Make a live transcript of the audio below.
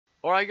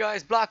Alright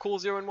guys, Blackwar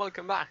 0 and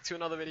welcome back to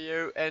another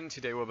video, and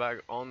today we're back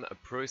on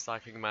Pro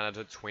Cycling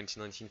Manager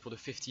 2019 for the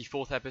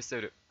 54th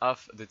episode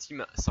of the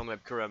Team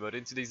Sunweb career mode.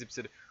 In today's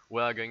episode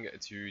we are going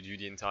to do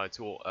the entire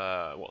tour,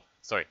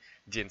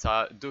 the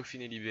entire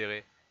Dauphiné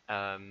Libéré.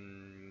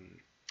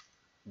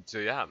 So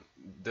yeah,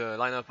 the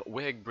lineup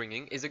we're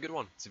bringing is a good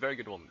one, it's a very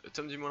good one.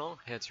 Tom Dumoulin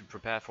here to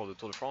prepare for the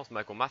Tour de France,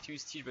 Michael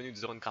Matthews, Steve Benoit,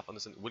 Zoran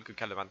Krafandersen, Wilco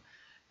Kelderman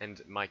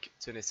and Mike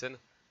Tennyson.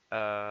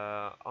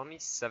 Only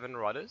 7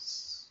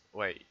 riders?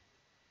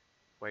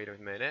 Wait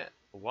a minute,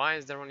 why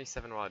is there only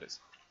 7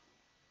 riders?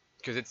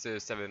 Because it's a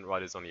 7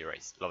 riders only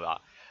race, love that.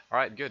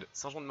 Alright, good,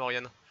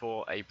 Saint-Jean-de-Maurienne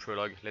for a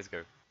prologue, let's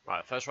go.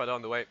 Alright, first rider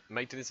on the way,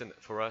 Mike Tennyson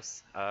for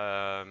us.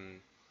 I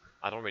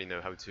don't really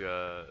know how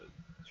to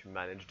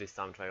manage this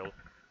time trial,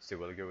 so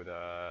we'll go with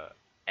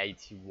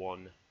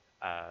 81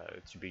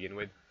 to begin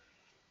with.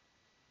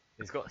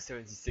 He's got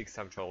 76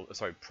 time trial,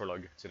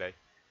 prologue today.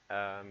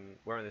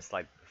 We're in a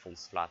slight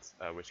false flat,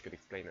 which could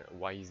explain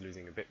why he's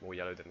losing a bit more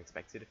yellow than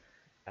expected.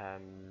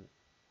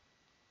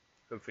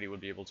 Hopefully we'll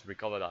be able to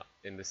recover that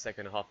in the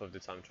second half of the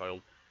time trial,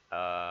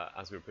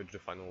 as we approach the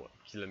final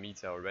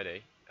kilometer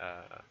already.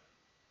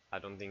 I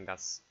don't think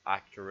that's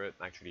accurate,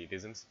 actually it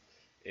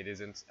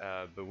isn't,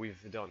 but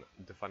we've done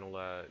the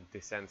final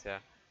descent here,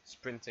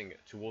 sprinting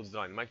towards the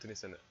line. Mike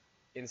Tennyson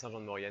in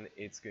Saint-Jean-de-Maurienne,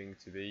 it's going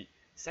to be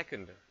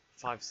second,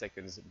 5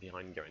 seconds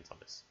behind Geraint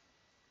Thomas.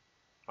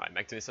 Alright,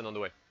 Mike Tennyson on the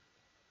way.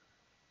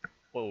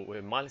 Oh,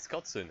 Miles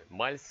Scottson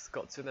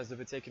has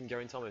overtaken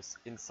Geraint Thomas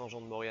in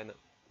Saint-Jean-de-Maurienne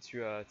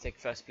to take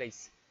first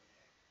place,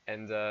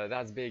 and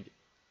that's big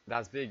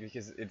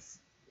because it's,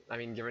 I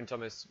mean, Geraint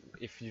Thomas,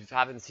 if you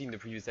haven't seen the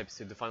previous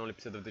episode, the final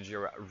episode of the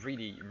Giro,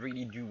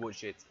 really do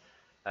watch it,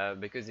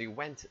 because it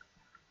went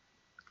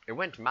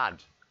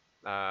mad,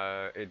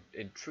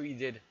 it truly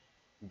did,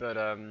 but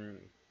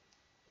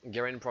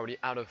Geraint probably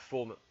out of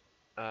form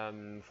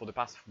for the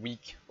past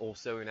week or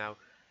so now,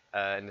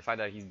 and the fact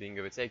that he's being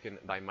overtaken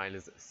by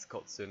Miles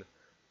Scottson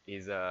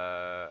is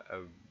I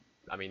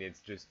mean,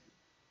 it's just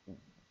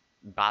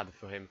bad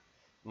for him.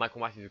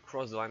 Michael Matthews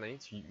across the line. I need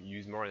to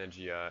use more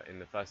energy in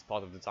the first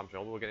part of the time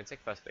trial. We're going to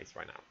take first place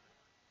right now.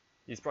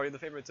 He's probably the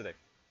favorite today.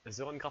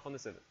 Zoran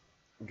Krafandersen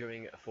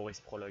going for his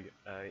prologue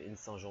in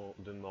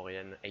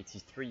Saint-Jean-de-Maurienne.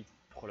 83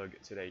 prologue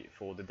today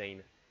for the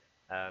Dane,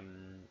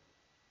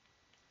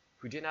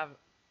 who didn't have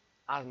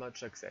as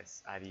much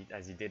success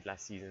as he did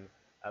last season,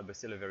 but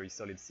still a very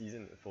solid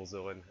season for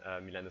Zoran.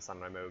 Milano-San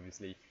Remo,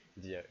 obviously,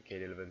 the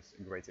K11's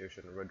Great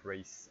Ocean Road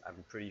Race.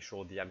 I'm pretty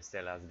sure the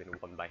Amstel has been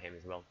won by him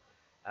as well.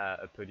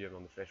 A podium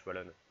on the Flèche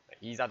Wallonne.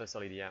 He's had a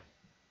solid year,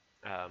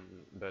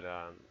 but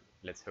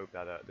let's hope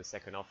that the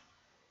second half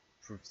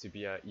proves to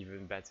be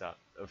even better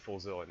for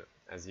Zoran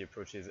as he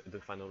approaches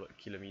the final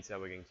kilometer.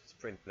 We're going to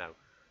sprint now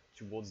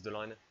towards the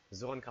line.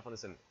 Zoran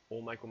Krafandersen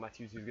or Michael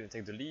Matthews who's going to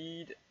take the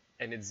lead,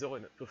 and it's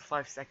Zoran for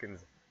 5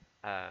 seconds.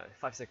 5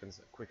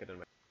 seconds quicker than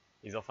Michael.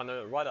 He's our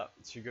final rider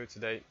to go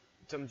today.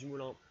 Tom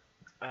Dumoulin,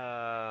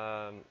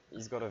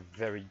 he's got a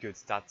very good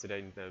start today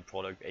in the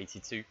prologue,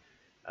 82.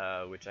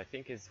 Which I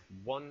think is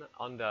 1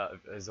 under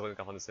Zoran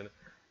Krafandersen.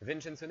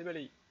 Vincenzo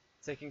Nibali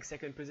taking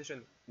second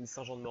position in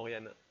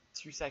Saint-Jean-de-Maurienne,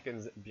 2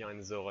 seconds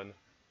behind Zoran.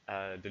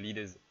 The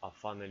leaders are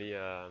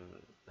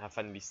have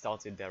finally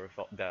started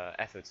their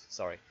efforts.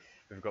 Sorry,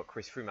 we've got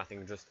Chris Froome, I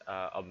think, just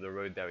up the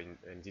road there.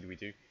 Indeed, we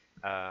do.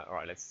 All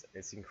right,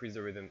 let's increase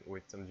the rhythm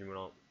with Tom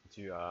Dumoulin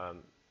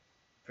to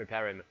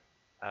prepare him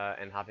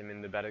and have him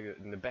in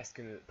the best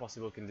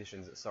possible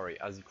conditions. Sorry,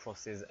 as he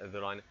crosses the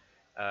line.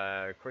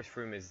 Chris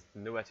Froome is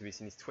nowhere to be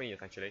seen, he's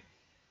 20th actually.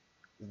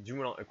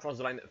 Dumoulin across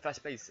the line,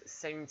 first place,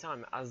 same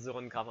time as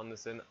Zoran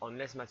Krafandersen,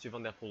 unless Mathieu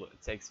van der Poel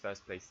takes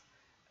first place.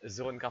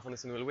 Zoran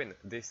Krafandersen will win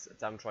this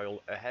time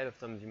trial ahead of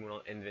Tom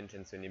Dumoulin and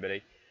Vincenzo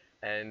Nibali,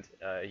 and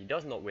he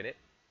does not win it.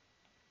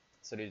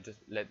 So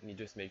let me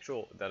just make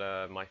sure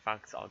that my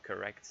facts are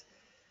correct.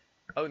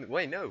 Oh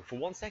wait, no, for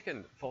 1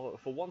 second, for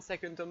 1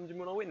 second Tom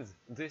Dumoulin wins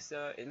this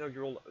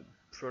inaugural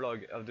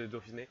prologue of the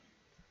Dauphiné.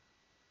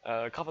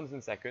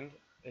 Krafandersen second,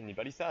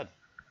 anybody third.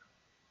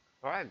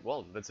 Alright,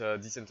 well, that's a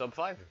decent top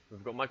 5.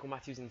 We've got Michael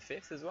Matthews in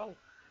 5th as well.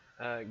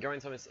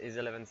 Geraint Thomas is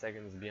 11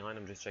 seconds behind.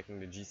 I'm just checking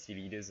the GC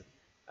leaders.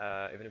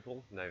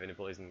 Evenepoel? No,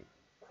 Evenepoel isn't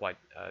quite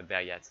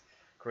there yet.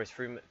 Chris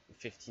Froome,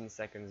 15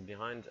 seconds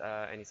behind.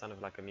 Any sign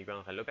of like a Miguel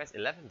Angel Lopez?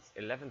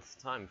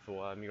 11th time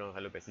for Miguel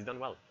Angel Lopez. He's done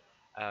well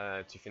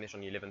to finish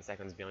on 11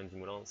 seconds behind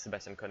Dumoulin.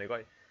 Sebastian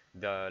Koenig,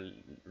 the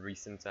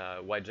recent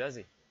white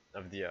jersey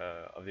of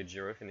the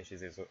Giro,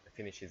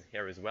 finishes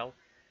here as well.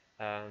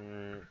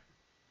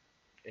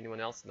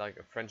 Anyone else, like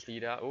a French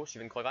leader? Oh,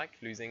 Steven Krojak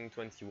losing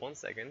 21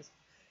 seconds.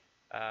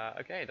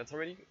 Okay, that's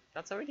already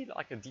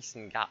like a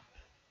decent gap.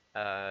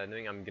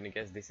 Knowing I'm gonna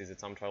guess this is a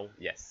time trial.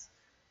 Yes.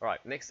 All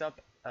right. Next up,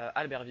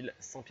 Albertville,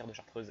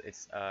 Saint-Pierre-de-Chartreuse.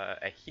 It's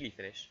a hilly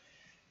finish.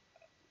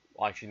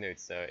 Well, actually, no,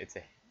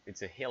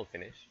 it's a hill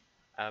finish.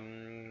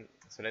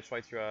 So let's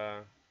try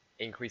to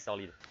increase our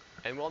lead,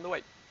 and we're on the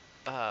way.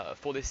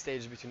 For this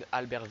stage between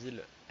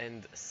Albertville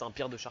and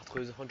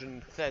Saint-Pierre-de-Chartreuse,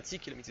 130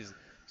 kilometers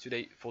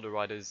today for the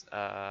riders.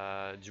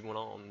 Dumoulin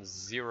on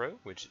 0,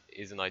 which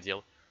isn't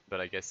ideal.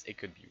 but I guess it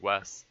could be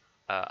worse.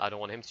 I don't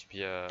want him to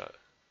be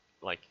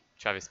like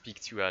to have his peak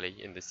too early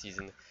in the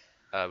season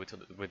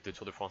with the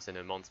Tour de France in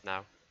a month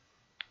now.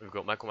 We've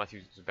got Michael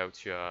Matthews about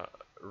to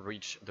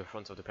reach the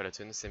front of the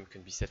peloton. Same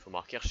can be said for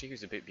Marc Hirschi,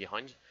 who's a bit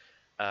behind.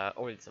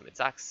 Already some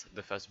attacks.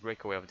 The first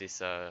breakaway of this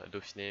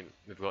Dauphiné.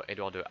 We've got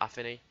Edouard de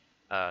Dauphiné,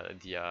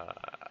 the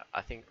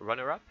I think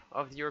runner-up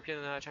of the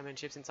European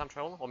Championships in Time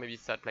Trial, or maybe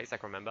third place, I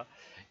can't remember.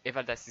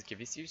 Evaldas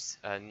Siskevicius,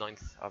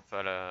 ninth of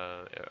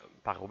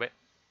Paris-Roubaix.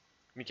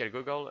 Michael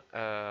Gogol,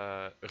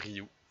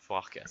 Ryu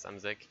for Arkea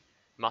Samsic.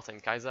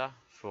 Martin Kaiser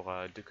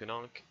for De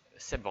Koninck.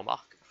 Seb Van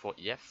Mark for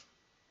EF.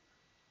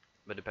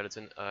 But the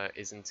peloton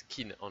isn't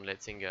keen on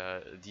letting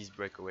these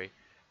breakaway.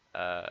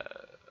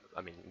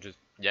 I mean, just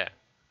yeah,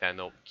 they're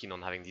not keen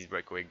on having these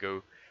breakaway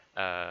go.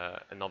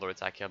 Another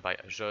attack here by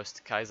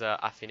Jost, Kaiser,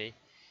 Affini.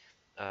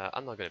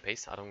 I'm not gonna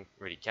pace. I don't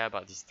really care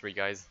about these three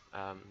guys.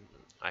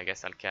 I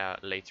guess I'll care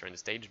later in the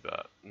stage,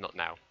 but not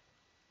now.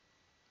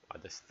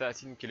 There's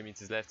 13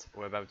 kilometers left.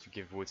 We're about to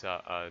give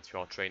water to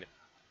our train.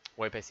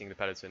 We're pacing the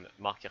peloton.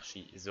 Marc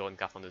Hirschi, Søren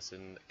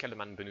Kragh-Andersen,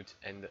 Kelderman Benoot,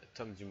 and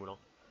Tom Dumoulin.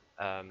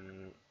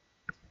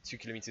 2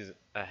 kilometers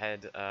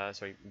ahead,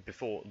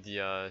 before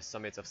the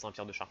summit of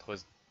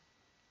Saint-Pierre-de-Chartreuse.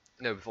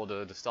 No, before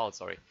the start,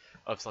 sorry,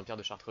 of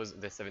Saint-Pierre-de-Chartreuse.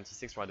 There's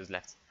 76 riders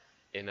left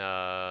in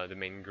the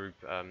main group.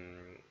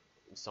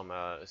 Some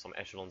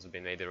echelons have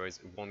been made. There is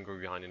one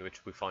group behind in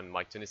which we find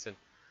Mike Tennyson,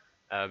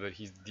 but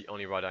he's the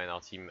only rider in our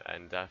team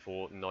and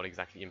therefore not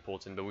exactly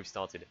important. But we've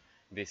started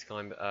this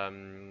climb.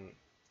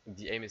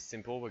 The aim is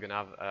simple. We're gonna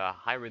have a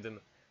high rhythm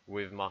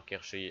with Marc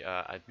Hirschi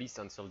at least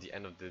until the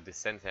end of the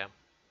descent here.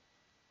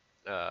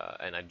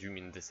 And I do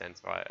mean descent,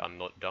 right? I'm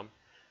not dumb.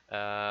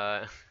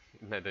 No,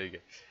 there you go.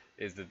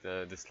 Is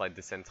the slight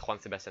descent. Juan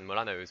Sebastian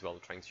Molano as well,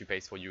 trying to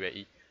pace for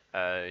UAE.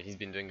 He's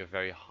been doing a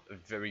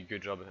very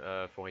good job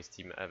for his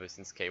team ever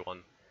since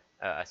K1.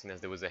 As soon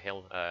as there was a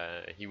hill,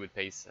 he would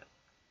pace.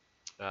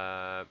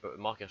 But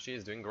Marc Hirschi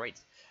is doing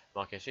great.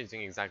 Marc Hirschi is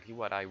doing exactly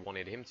what I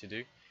wanted him to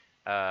do,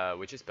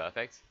 which is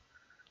perfect.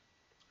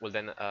 We'll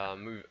then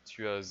move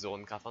to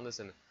Søren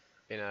Kragh-Andersen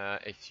in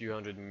a few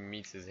hundred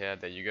meters here.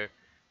 There you go.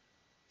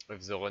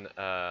 With Søren,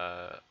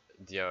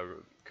 the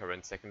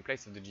current second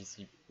place of the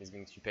GC, is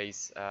going to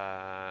pace.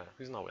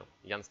 Who's not will?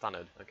 Jan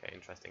Stannard. Okay,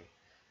 interesting.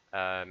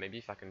 Maybe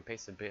if I can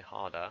pace a bit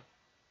harder.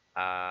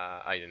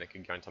 I don't know.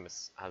 Geraint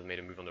Thomas has made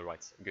a move on the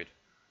right. Good.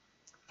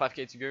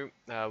 5k to go.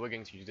 We're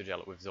going to use the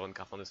gel with Søren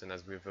Kragh-Andersen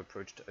as we've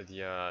approached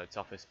the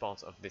toughest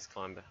part of this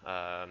climb.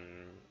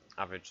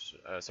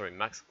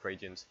 Max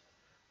gradient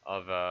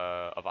of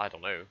I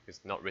don't know.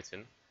 It's not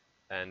written,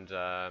 and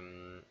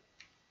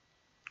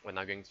we're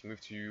now going to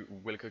move to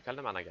Wilco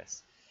Kelderman, I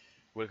guess.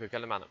 Wilco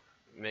Kelderman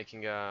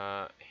making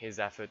his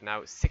effort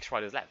now. 6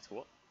 riders left.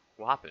 What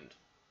happened?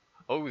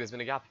 Oh, there's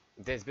been a gap.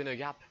 There's been a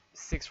gap.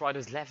 6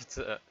 riders left.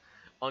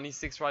 Only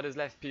 6 riders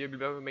left. Pierre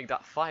Bilbao will make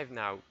that 5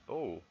 now.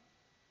 Oh,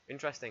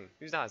 interesting.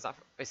 Who's that? Is that?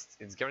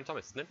 It's Geraint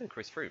Thomas. It's never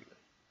Chris Froome.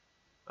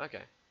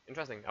 Okay,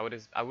 interesting.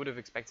 I would have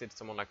expected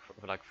someone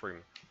like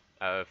Froome,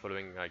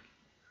 following like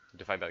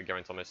the fact that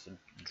Geraint Thomas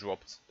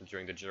dropped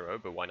during the Giro,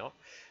 but why not?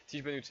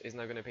 Tige Benoot is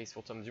now going to pace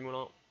for Tom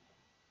Dumoulin,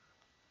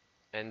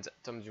 and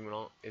Tom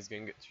Dumoulin is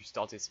going to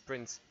start his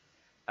sprint.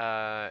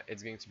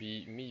 It's going to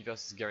be me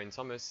versus Geraint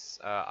Thomas.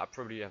 I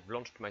probably have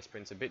launched my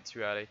sprint a bit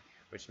too early,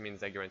 which means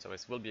that Geraint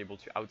Thomas will be able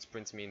to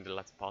outsprint me in the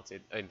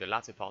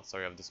latter part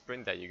of the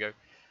sprint. There you go.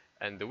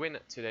 And the win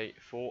today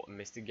for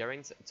Mr.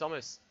 Geraint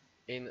Thomas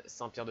in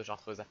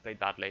Saint-Pierre-de-Chartreuse. I've played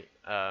badly.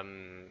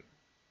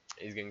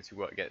 He's going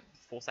to get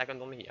 4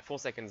 seconds on me. Yeah, 4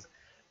 seconds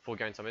for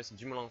Geraint Thomas.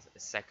 Dumoulin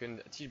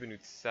second. Tige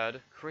Benoot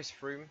third. Chris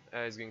Froome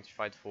is going to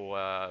fight for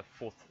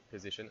 4th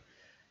position.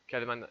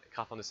 Kelderman,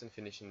 Kragh-Andersen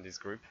finishing this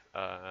group.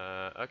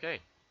 Okay,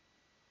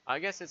 I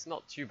guess it's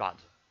not too bad.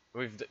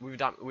 We've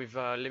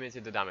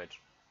limited the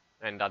damage,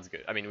 and that's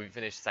good. I mean, we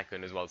finished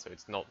second as well, so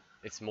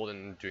it's more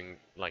than doing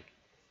like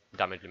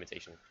damage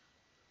limitation.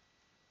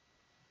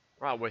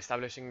 Right, we're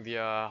establishing the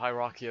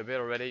hierarchy a bit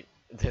already.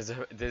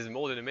 There's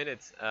more than a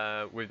minute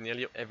with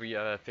nearly every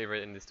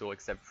favorite in this tour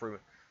except Froome,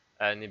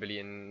 Nibali,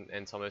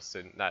 and Thomas.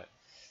 So that,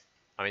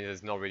 I mean,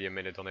 there's not really a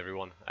minute on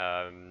everyone.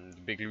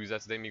 The big loser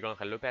today, Miguel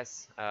Angel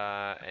Lopez,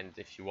 and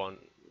if you want,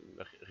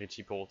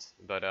 Richie Porte,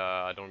 but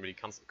I don't really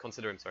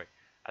consider him,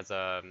 as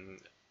an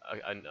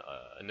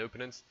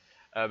opponent.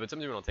 But Tom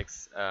Dumoulin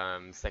takes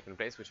second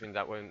place, which means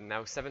that we're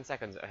now 7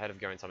 seconds ahead of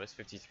Geraint Thomas,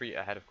 53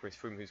 ahead of Chris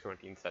Froome, who's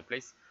currently in 3rd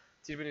place.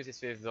 Tige Benoot is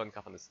 5th, Søren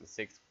Kragh-Andersen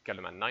 6th,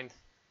 Kelderman 9th.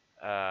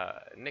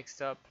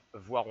 Next up,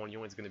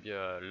 Voiron-Lyon is going to be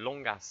a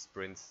long-ass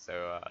sprint,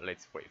 so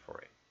let's wait for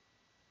it.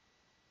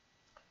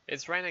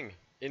 It's raining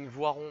in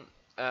Voiron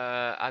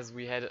as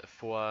we head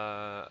for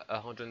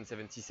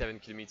 177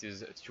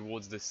 kilometers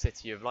towards the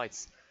City of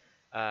Lights,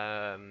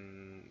 or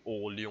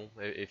Lyon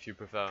if you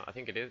prefer. I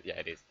think it is. Yeah,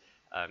 it is.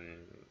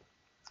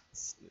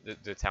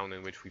 The town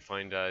in which we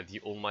find the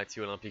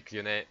almighty Olympique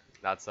Lyonnais.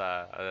 That's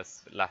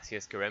last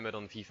year's Keremad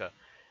on FIFA.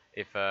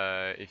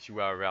 If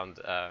you are around,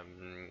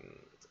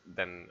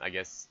 then I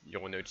guess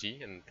you're an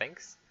OG, and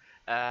thanks.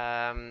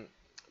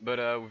 But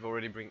we've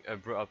already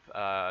brought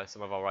up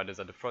some of our riders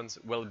at the front.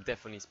 Well,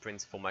 definitely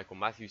sprints for Michael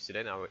Matthews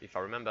today. Now, if I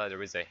remember,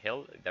 there is a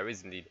hill. There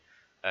is indeed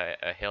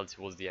a hill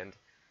towards the end.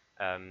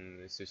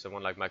 So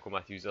someone like Michael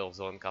Matthews or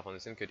Zoran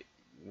Carpenterson could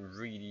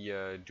really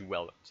do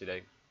well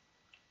today.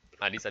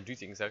 At least I do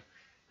think so.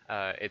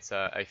 It's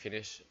a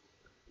finish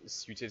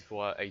suited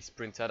for a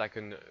sprinter that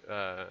can,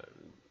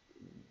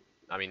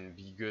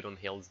 be good on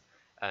hills,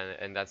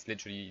 and that's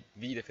literally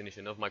the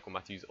definition of Michael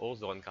Matthews or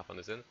Zoran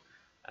Carpenterson.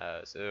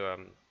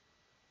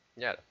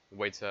 Yeah,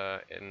 wait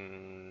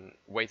and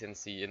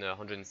see in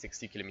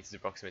 160 kilometers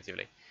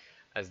approximately,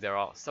 as there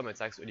are some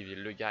attacks: Olivier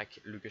Legac,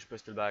 Lukas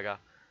Postelbaga,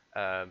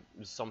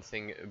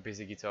 something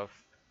Bezegitov,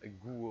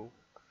 Gouot,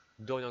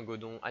 Dorian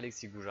Godon,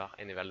 Alexis Goujard,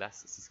 and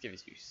Evaldas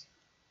Siskevicius.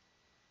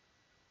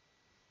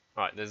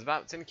 Alright, there's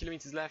about 10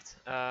 kilometers left.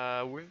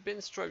 We've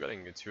been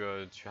struggling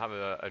to have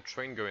a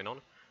train going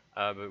on,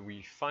 but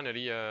we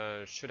finally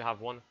should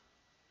have one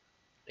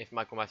if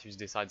Michael Matthews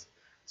decides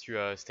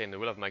to stay in the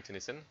wheel of Mike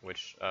Tennyson,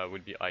 which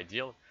would be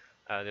ideal.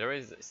 There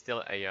is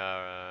still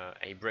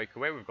a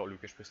breakaway. We've got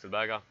Lukas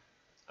Pustelberger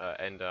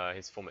and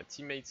his former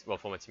teammates,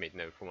 former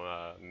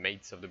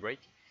mates of the break.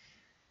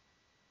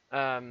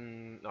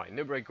 Alright,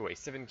 no breakaway,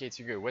 7k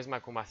to go. Where's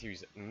Michael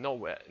Matthews?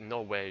 Nowhere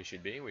he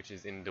should be, which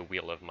is in the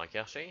wheel of Mike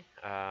Hershey.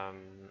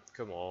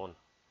 Come on.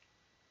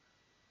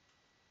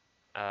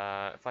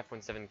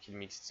 5.7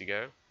 kilometers to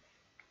go.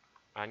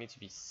 I need to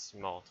be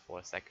smart for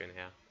a second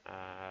here.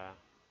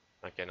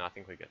 Okay, no, I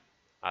think we're good.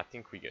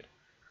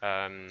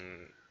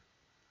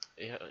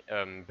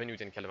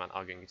 Benoit and Kellerman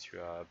are going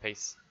to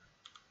pace.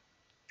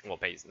 Well,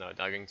 pace, no,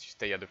 they're going to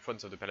stay at the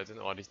front of the peloton,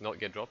 or at least not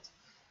get dropped.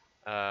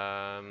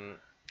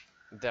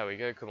 There we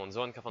go, come on,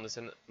 Zoran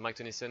Carpenterson, Mike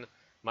Tennyson,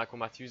 Michael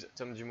Matthews,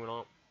 Tom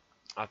Dumoulin.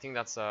 I think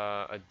that's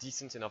a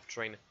decent enough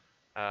train,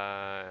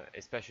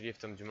 especially if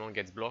Tom Dumoulin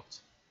gets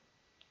blocked.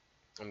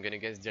 I'm gonna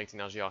guess Direct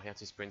Energy are here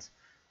to sprint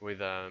with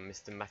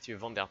Mr. Mathieu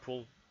Van Der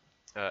Poel,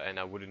 and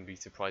I wouldn't be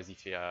surprised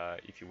if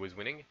he was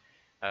winning.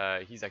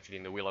 He's actually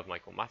in the wheel of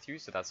Michael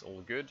Matthews, so that's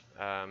all good.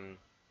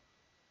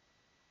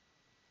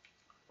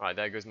 Alright,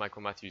 there goes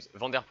Michael Matthews.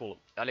 Van Der Poel,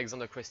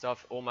 Alexander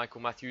Kristoff, or Michael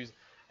Matthews,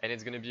 and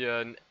it's gonna be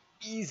an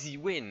easy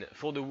win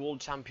for the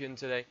world champion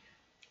today.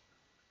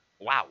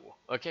 Wow.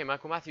 Okay,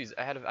 Michael Matthews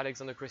ahead of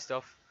Alexander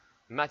Kristoff,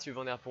 Mathieu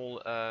Van Der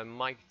Poel,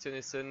 Mike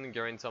Tennyson,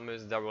 Geraint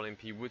Thomas, Darrell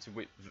MP, Wouter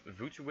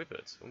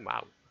Whippert. Oh,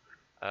 wow.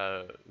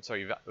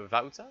 Sorry,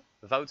 Wouter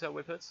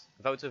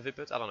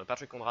Whippert, I don't know,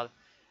 Patrick Conrad,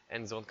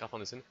 and Zoran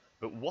Carpenterson.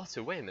 But what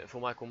a win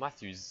for Michael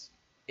Matthews.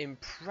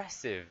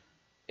 Impressive.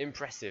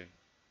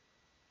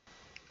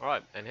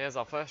 Alright, and here's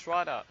our first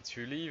rider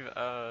to leave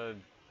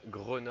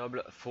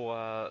Grenoble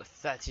for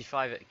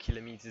 35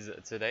 kilometers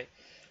today.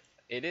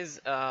 It is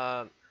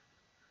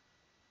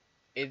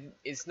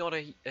it's not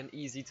an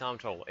easy time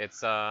trial.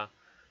 It's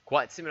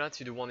quite similar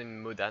to the one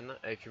in Modan,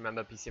 if you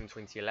remember PCM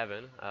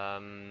 2011.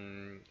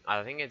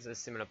 I think it's a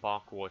similar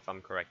parkour, if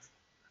I'm correct.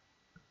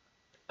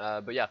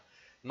 But yeah,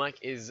 Mike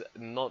is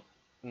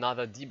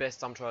neither the best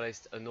time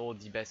trialist nor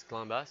the best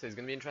climber, so it's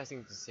going to be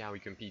interesting to see how he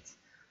competes.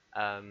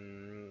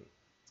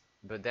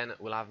 But then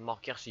we'll have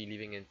Mark Hirschi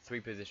leaving in 3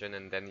 position,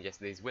 and then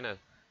yesterday's winner,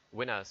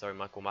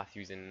 Michael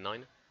Matthews in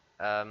 9.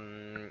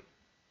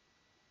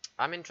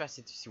 I'm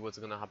interested to see what's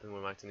going to happen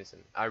with Mike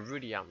Tennyson. I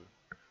really am.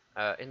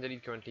 In the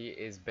lead currently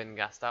is Ben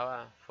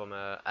Gastawa from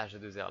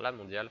AG2R La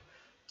Mondiale,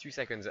 2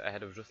 seconds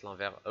ahead of Jocelyn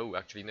Vert. Oh,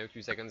 actually no,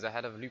 2 seconds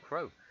ahead of Luke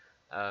Rowe,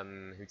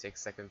 who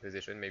takes 2nd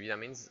position. Maybe that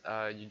means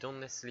you don't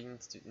necessarily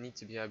need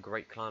to be a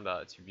great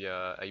climber to be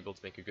able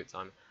to make a good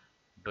time.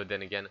 But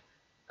then again,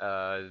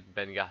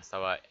 Ben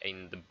Gastawa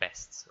ain't the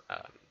best.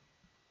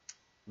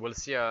 We'll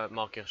see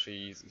Mark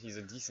Hirschi. He's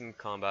a decent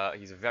climber.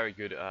 He's a very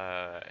good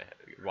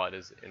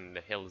rider in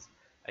the hills,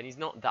 and he's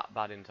not that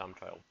bad in time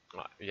trial.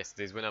 Right,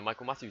 yesterday's winner,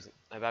 Michael Matthews,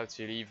 about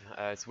to leave.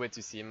 It's weird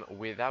to see him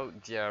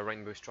without the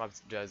rainbow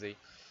striped jersey.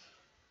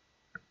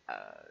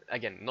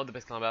 Again, not the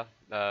best climber,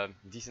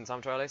 decent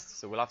time trialist.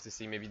 So we'll have to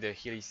see. Maybe the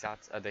hill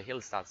stats,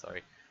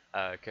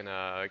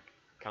 can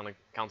kind of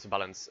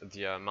counterbalance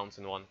the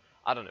mountain one.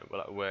 I don't know.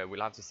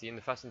 We'll have to see. In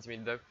the first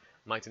intermediate though,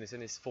 Mike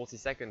Tennyson is 40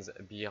 seconds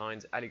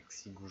behind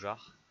Alexis Goujard.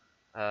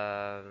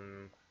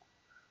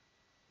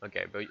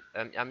 Okay, but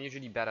I'm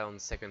usually better on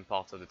second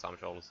part of the time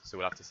trials, so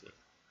we'll have to see.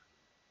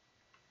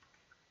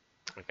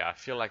 Okay, I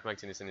feel like Mike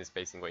Tennyson is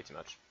pacing way too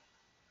much.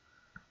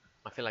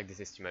 I feel like this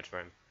is too much for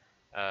him.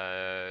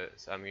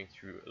 So I'm going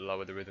to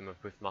lower the rhythm of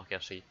both Mark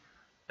Hirschi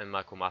and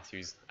Michael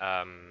Matthews.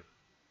 I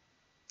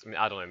mean,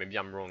 I don't know, maybe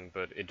I'm wrong,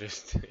 but it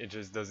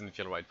just doesn't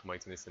feel right for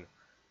Mike Tennyson.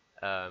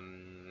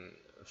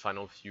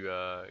 Final few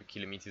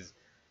kilometers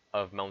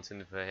of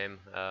mountain for him,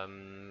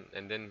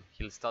 and then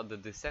he'll start the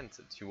descent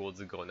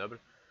towards Grenoble.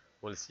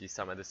 We'll see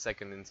Sam at the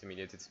 2nd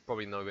intermediate. It's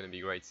probably not going to be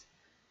great.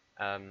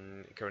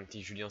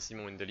 Currently Julien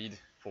Simon in the lead,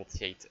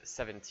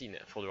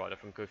 48.17 for the rider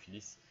from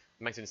Cofidis.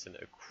 Mike Tennyson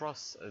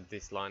across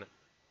this line,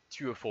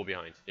 2:04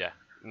 behind. Yeah,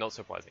 not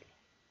surprising.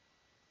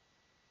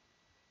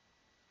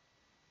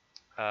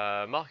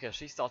 Mark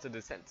Hirschi started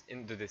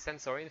in the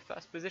descent in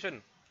 1st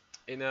position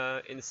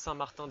in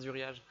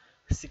Saint-Martin-du-Riage.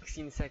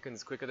 16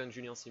 seconds quicker than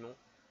Julien Simon.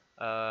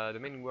 The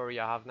main worry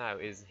I have now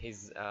is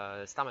his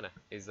stamina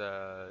is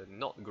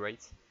not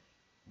great.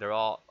 There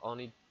are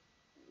only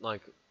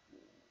like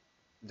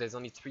there's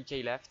only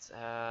 3k left.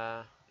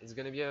 It's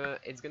gonna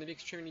be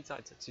extremely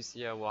tight to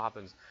see what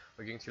happens.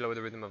 We're going to lower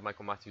the rhythm of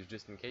Michael Matthews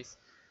just in case.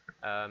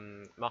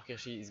 Mark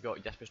Hirschi has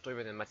got Jasper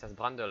Stuyven and Matthias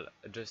Brandl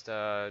just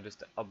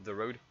up the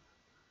road.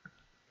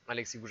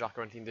 Alexis Goujard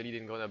currently in the lead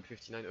in Grenoble,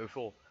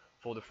 59.04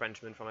 for the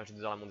Frenchman from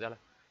H2 La Mondiale.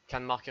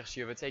 Can Mark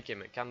Hirschi overtake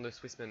him? Can the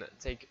Swissman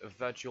take a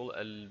virtual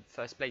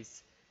first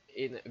place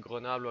in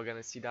Grenoble? We're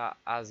gonna see that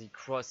as he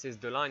crosses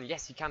the line.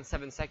 Yes, he can.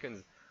 7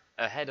 seconds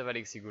ahead of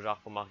Alexis Goujard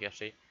for Mark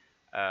Hirschi.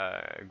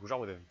 Goujard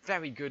with a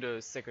very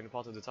good second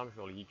part of the time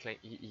trial. He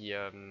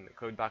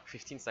clawed back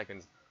 15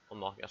 seconds on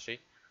Mark Hirschi,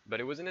 but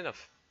it wasn't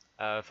enough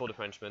for the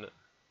Frenchman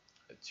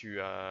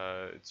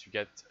to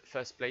get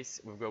first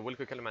place. We've got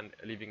Wilco Kellerman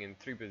leaving in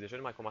 3rd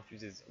position. Michael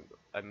Matthews is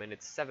a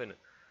minute 7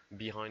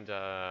 behind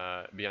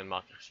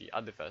Mark Hirschi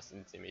at the first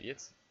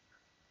intermediate.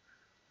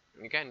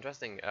 Okay,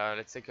 interesting.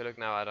 Let's take a look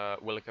now at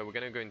Wilco. We're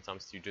gonna go in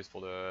times 2 just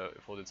for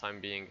the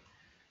time being.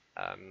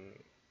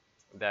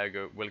 There you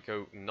go,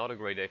 Wilco, not a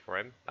great day for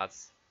him.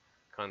 That's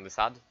kind of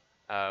sad.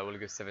 We'll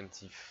go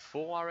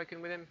 74, I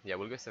reckon, with him. Yeah,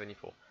 we'll go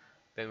 74.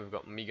 Then we've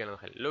got Miguel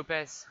Angel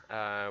Lopez.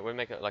 We'll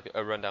make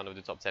a rundown of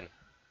the top 10.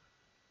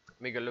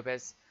 Miguel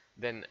Lopez,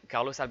 then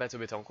Carlos Alberto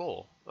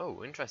Betancourt.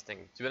 Oh,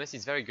 interesting. To be honest,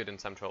 he's very good in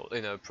some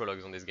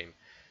prologues on this game.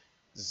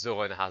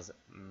 Zoran has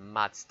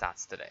mad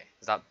stats today.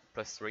 Is that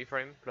 +3 for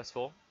him?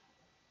 +4?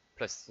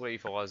 +3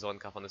 for Zoran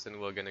Krafandersen.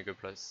 We're gonna go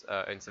plus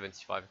in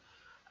 75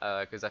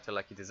 because I feel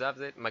like he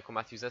deserves it. Michael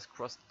Matthews has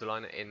crossed the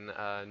line in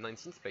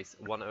 19th place,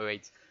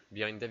 108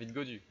 behind David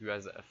Gaudu, who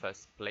has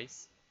first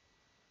place.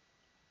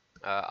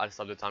 I'll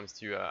stop the times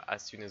too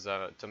as soon as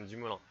Tom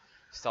Dumoulin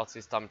starts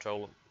his time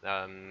trial.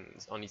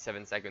 Only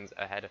 7 seconds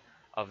ahead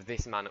of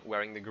this man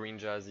wearing the green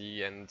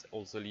jersey and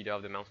also leader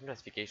of the mountain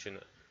classification,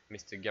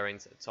 Mr.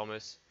 Geraint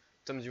Thomas.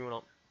 Tom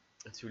Dumoulin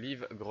to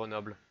leave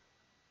Grenoble,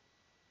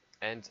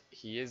 and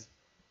he is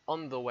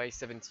on the way,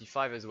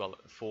 75 as well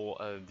for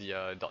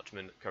the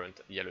Dutchman, current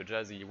yellow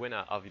jersey,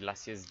 winner of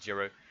last year's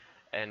Giro,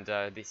 and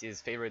this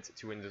is favourite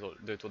to win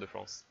the Tour de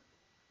France.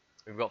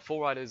 We've got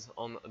 4 riders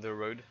on the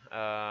road,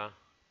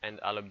 and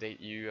I'll update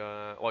you.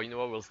 Well, you know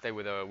what? We'll stay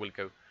with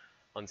Wilco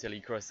until he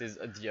crosses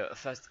the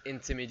first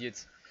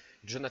intermediate.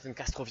 Jonathan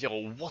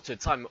Castroviejo, what a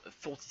time!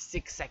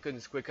 46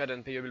 seconds quicker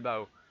than Peyo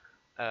Bilbao.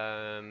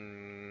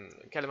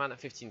 Kellerman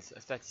 15th,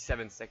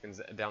 37 seconds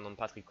down on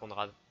Patrick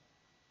Conrad.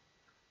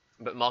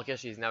 But Mark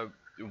Hirschi is now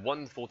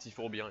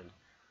 144 behind.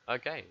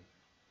 Okay.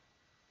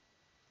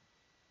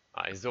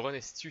 Zoran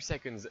is 2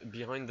 seconds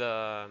behind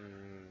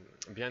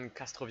behind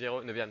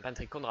Castroviejo, no, behind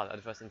Patrick Conrad at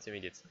the first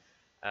intermediate.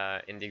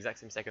 In the exact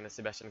same second as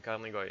Sebastian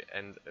Carnegoy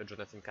and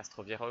Jonathan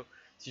Castroviejo.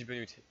 Tish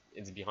Benoit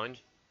is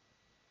behind.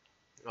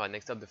 Alright,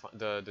 next up,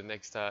 the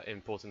next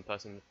important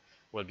person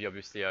will be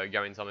obviously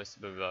Geraint Thomas,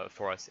 but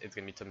for us it's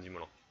going to be Tom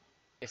Dumoulin.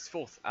 Is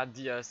 4th at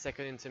the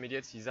second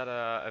intermediate. He's had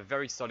a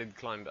very solid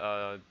climb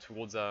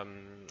towards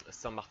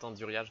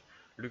Saint-Martin-du-Riage.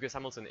 Lucas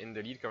Hamilton in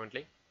the lead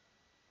currently.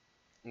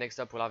 Next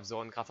up we'll have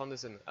Zoran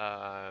Krafandersen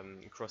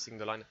crossing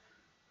the line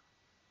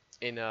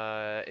in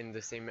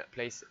the same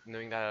place,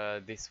 knowing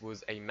that this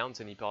was a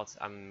mountainy part.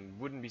 I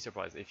wouldn't be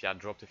surprised if he had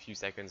dropped a few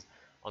seconds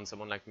on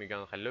someone like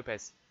Miguel Angel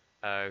Lopez,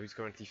 who's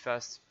currently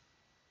 1st.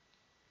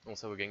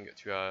 Also, we're going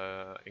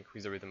to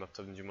increase the rhythm of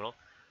Tom Dumoulin.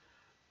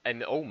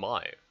 And oh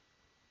my,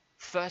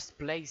 1st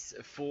place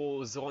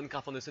for Zoran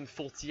Krafandersen,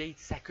 48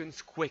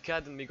 seconds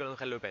quicker than Miguel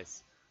Angel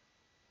Lopez.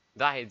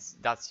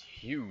 That's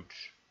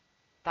huge.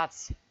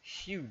 That's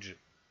huge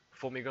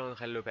for Miguel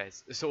Angel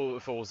Lopez. So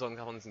for Zoran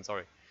Krafandersen,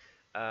 sorry.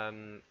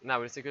 Now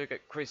let's take a look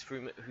at Chris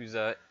Froome, who's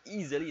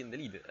easily in the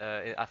lead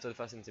after the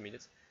first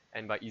intermediate.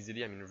 And by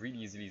easily, I mean really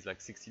easily. He's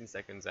like 16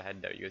 seconds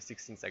ahead there. You go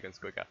 16 seconds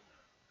quicker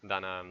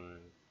than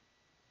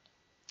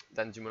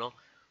Dumoulin.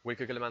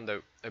 Wilco Kellerman,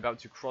 though, about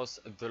to cross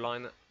the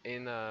line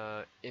in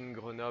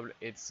Grenoble.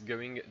 It's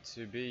going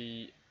to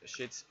be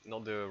shit,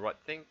 not the right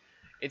thing.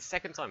 It's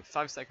second time,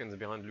 5 seconds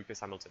behind Lucas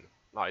Hamilton.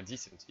 Alright,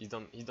 decent. He's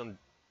done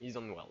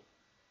well.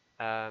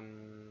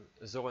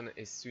 Zoran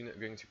is soon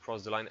going to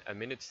cross the line, a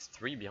minute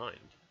 3 behind.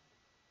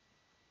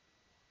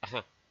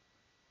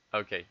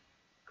 Okay,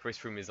 Chris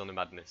Froome is on a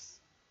madness.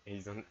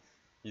 He's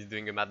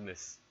doing a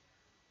madness.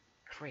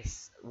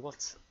 Chris,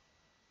 what?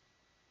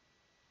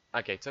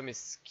 Okay, Tom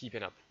is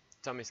keeping up.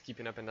 Tom is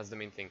keeping up, and that's the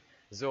main thing.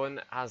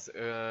 Zoran has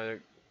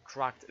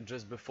cracked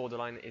just before the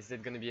line. Is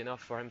it going to be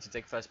enough for him to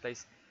take first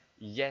place?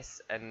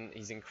 Yes, and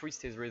he's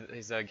increased his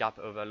gap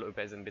over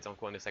Lopez and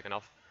Betancourt in the second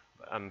half.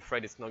 I'm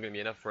afraid it's not going to be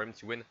enough for him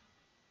to win.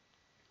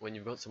 When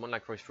you've got someone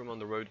like Chris Froome on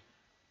the road,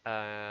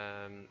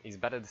 he's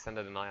better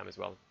descended than I am as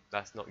well.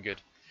 That's not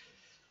good.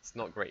 It's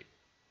not great.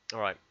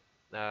 Alright,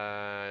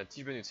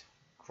 Tish Benoit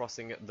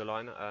crossing the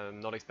line.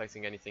 Not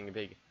expecting anything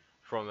big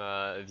from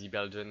the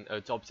Belgian.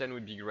 Top 10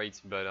 would be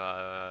great, but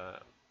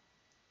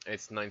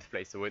it's 9th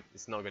place, so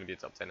it's not going to be a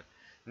top 10.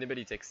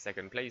 Nibali takes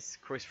 2nd place.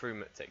 Chris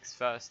Froome takes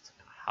 1st.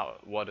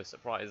 What a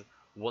surprise.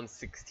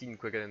 1:16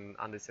 quicker than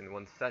Anderson,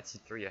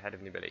 1:33 ahead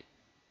of Nibali.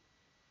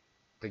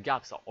 The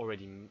gaps are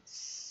already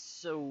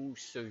so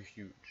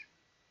huge.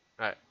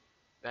 Right,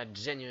 they're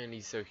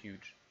genuinely so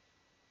huge.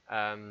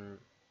 I'm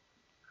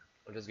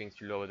just going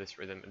to lower this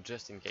rhythm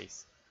just in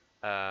case.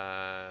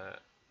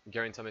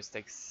 Geraint Thomas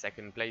takes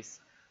second place,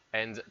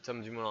 and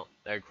Tom Dumoulin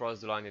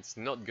across the line. It's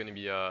not going to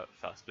be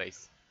first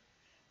place.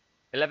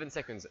 11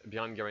 seconds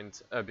behind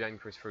behind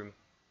Chris Froome.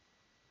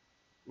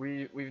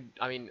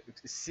 I mean,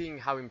 seeing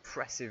how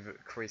impressive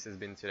Chris has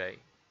been today,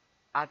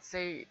 I'd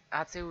say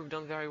we've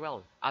done very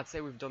well. I'd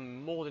say we've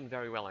done more than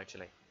very well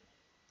actually.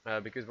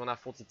 Because we're now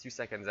 42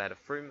 seconds ahead of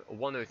Froome,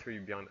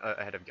 1:03 behind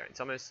ahead of Geraint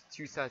Thomas,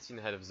 2:13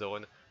 ahead of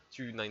Zoran,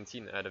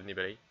 2:19 ahead of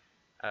Nibali.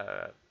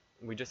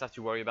 We just have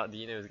to worry about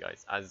the Ineos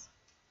guys,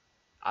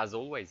 as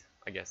always,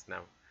 I guess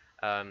now.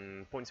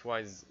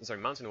 Mountain-wise,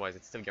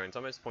 it's still Geraint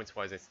Thomas.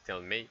 Points-wise, it's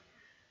still me.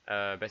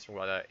 Best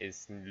rider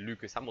is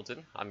Lucas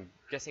Hamilton. I'm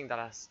guessing that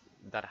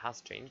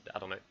has changed. I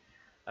don't know.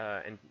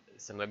 And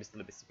Sunweb is still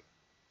a best.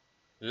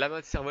 La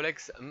Mode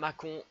Servolex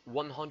Macon,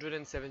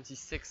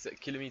 176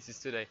 kilometers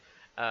today.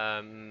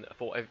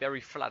 For a very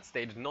flat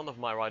stage, none of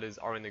my riders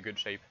are in a good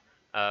shape,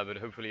 but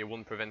hopefully it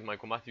won't prevent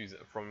Michael Matthews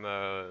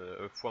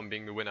from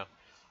being the winner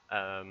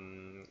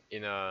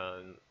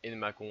in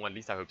Macon. At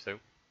least I hope so.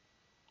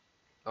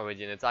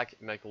 Already in attack,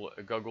 Michael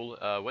Goggle.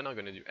 We're not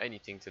going to do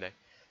anything today.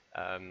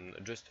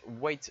 Just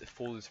wait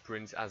for the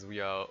sprint as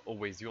we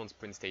always do on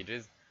sprint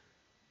stages,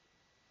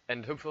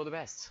 and hope for the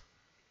best.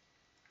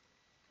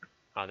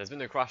 There's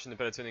been a crash in the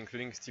peloton,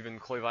 including Steven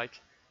Kruijswijk.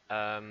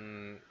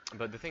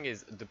 But the thing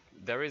is,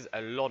 there is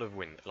a lot of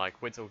wind.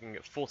 Like we're talking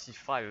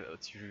 45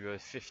 to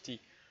 50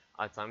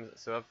 at times.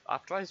 So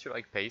I've tried to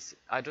like pace.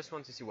 I just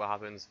want to see what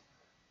happens.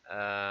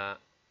 To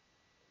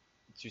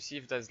see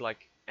if there's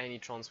like any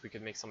chance we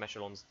could make some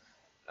echelons.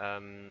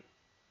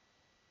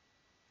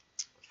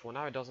 For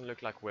now, it doesn't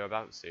look like we're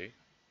about to.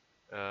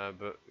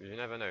 But you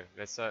never know.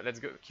 Let's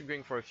keep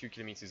going for a few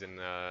kilometers and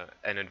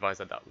advise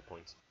at that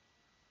point.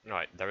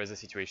 Alright, there is a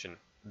situation.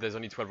 There's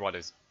only 12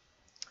 riders.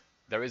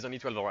 There is only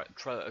 12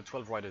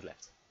 riders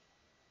left.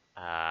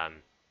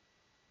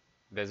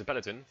 There's a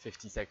peloton,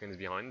 50 seconds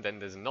behind. Then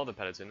there's another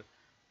peloton,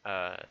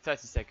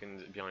 30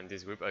 seconds behind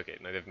this group. Okay,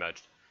 no, they've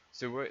merged.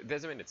 So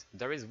there's a minute.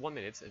 There is 1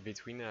 minute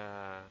between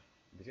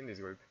this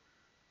group.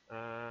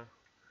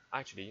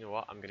 Actually, you know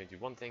what? I'm gonna do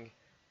one thing.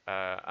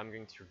 I'm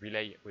going to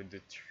relay with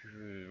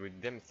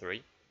them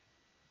three,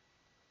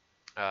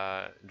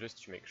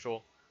 just to make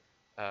sure.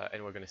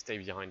 And we're going to stay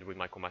behind with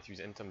Michael Matthews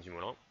and Tom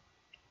Dumoulin.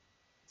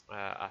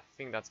 I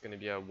think that's going to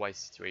be a wiser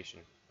situation.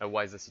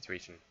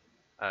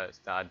 That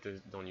I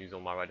just don't use all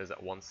my riders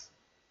at once.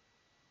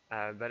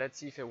 But let's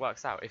see if it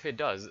works out. If it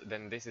does,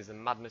 then this is a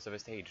madness of a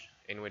stage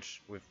in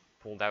which we've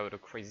pulled out a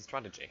crazy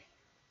strategy.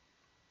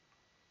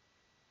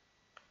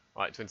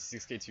 Alright,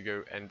 26k to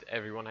go, and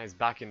everyone is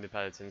back in the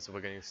peloton, so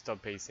we're going to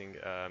stop pacing.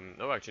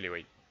 No, actually,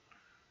 wait.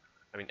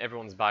 I mean,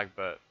 everyone's back,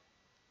 but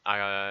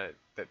I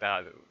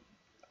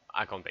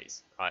can't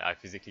pace. I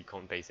physically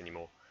can't pace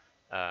anymore.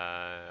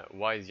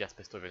 Why is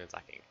Jasper Stuyven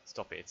attacking?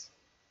 Stop it.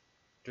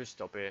 Just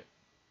stop it.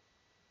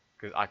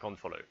 Because I can't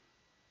follow.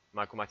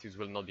 Michael Matthews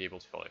will not be able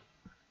to follow.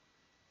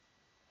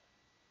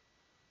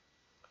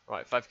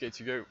 Alright, 5k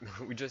to go.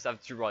 We just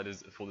have 2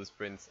 riders for the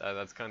sprint.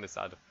 That's kind of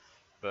sad.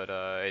 But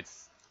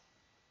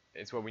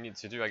it's what we need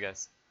to do, I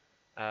guess.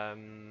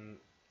 Tom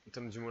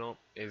Dumoulin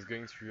is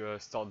going to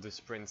start the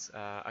sprint.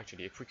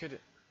 Actually, if we could...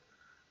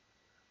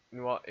 You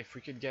know what, if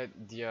we could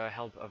get the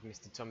help of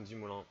Mr. Tom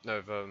Dumoulin, no,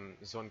 of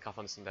Zoran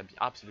Carfanson, that'd be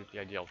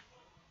absolutely ideal.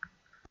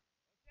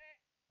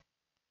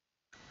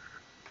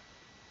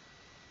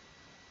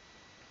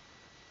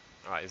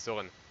 Alright,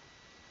 Zoran.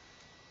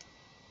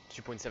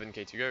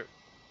 2.7k to go.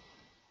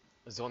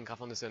 Zoran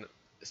Carfanson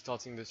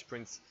starting the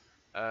sprint.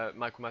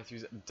 Michael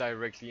Matthews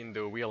directly in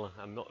the wheel.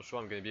 I'm not sure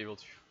I'm going to be able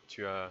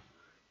to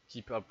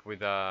keep up with...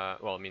 well,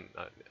 I mean,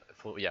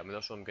 I'm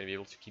not sure I'm going to be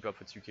able to keep up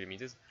for 2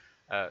 kilometers.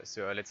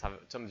 So let's have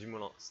Tom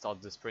Dumoulin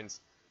start the sprint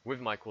with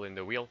Michael in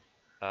the wheel.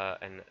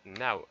 And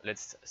now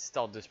let's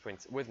start the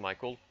sprint with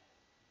Michael.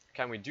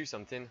 Can we do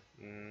something?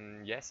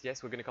 Yes,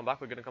 we're going to come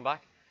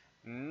back.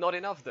 Not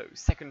enough though.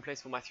 Second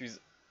place for Matthews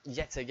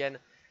yet again.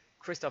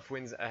 Christophe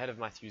wins ahead of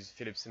Matthews,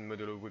 Philipsen,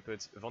 Modolo,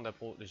 Whippet, Van der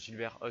Poel,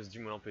 Gilbert, Os,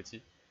 Dumoulin,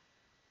 Petit.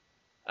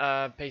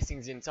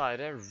 Pacing the entire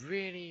day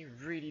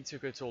really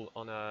took a toll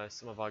on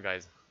some of our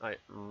guys.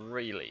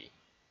 Really.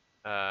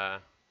 Well,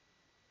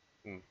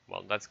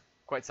 that's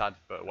quite sad,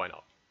 but why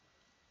not?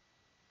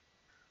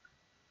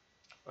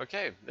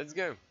 Okay, let's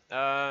go.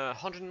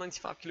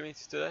 195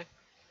 kilometers today.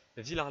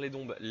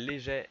 Villars-les-Dombes,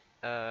 Léger.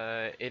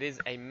 It is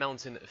a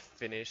mountain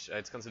finish.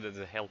 It's considered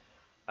a hill,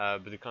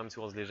 but the climb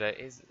towards Léger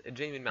is a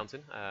genuine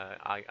mountain.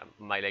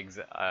 My legs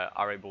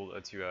are able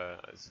to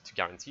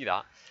guarantee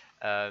that.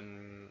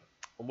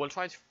 We'll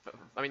try to,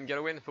 get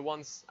a win for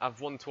once.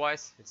 I've won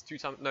twice. It's 2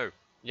 times. No,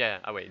 yeah.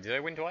 Oh wait, did I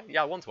win twice?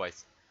 Yeah, I won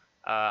twice,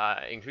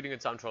 including a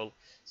time trial.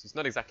 So it's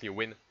not exactly a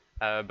win,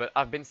 but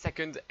I've been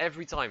second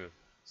every time.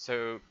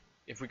 So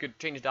if we could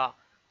change that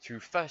to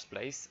first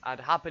place, I'd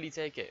happily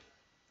take it.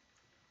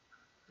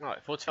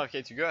 Alright,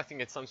 45k to go. I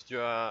think it's time to do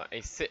a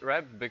sit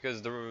rep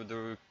because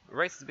the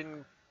race has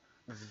been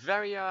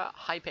very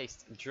high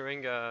paced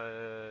during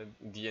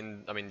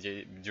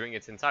during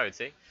its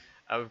entirety.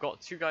 We've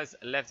got two guys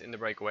left in the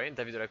breakaway,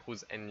 David de la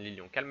Cruz and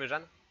Lilian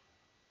Calmejean.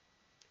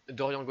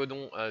 Dorian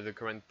Godon, the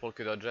current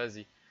Polka Dot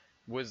jersey,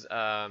 was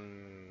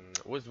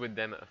with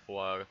them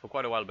for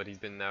quite a while, but he's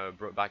been now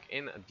brought back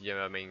in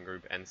the main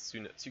group and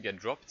soon to get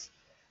dropped.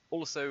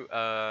 Also,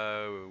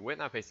 we're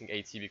now pacing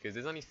 80 because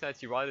there's only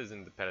 30 riders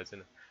in the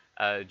peloton,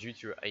 due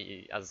to,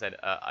 as I said,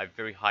 a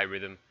very high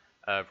rhythm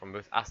from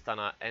both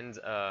Astana and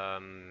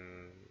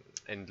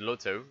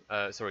Lotto,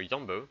 sorry,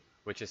 Jumbo,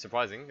 which is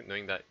surprising,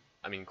 knowing that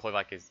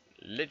Kovac is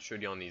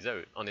literally on his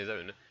own,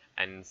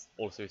 and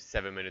also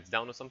 7 minutes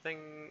down or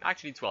something.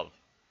 Actually 12.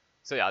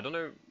 So yeah, I don't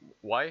know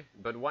why,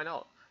 but why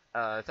not?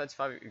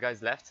 35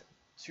 guys left,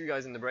 2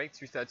 guys in the break,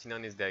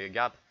 2:39 is their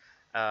gap.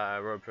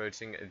 We're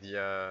approaching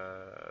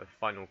the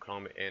final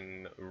climb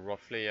in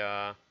roughly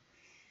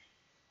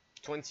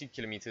 20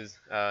 kilometers.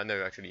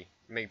 No, actually,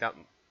 make that,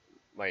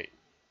 wait.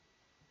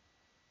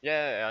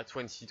 Yeah,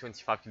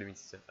 20-25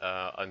 kilometers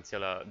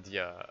until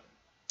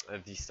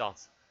the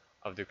start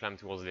of the climb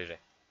towards Léger.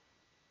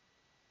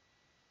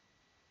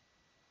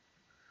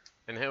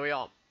 And here we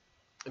are,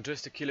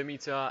 just a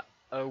kilometer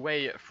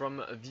away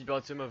from the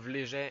bottom of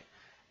Léger.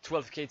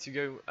 12k to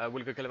go.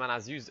 Wilco Kellerman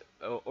has used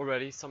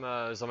already some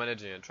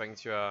energy, trying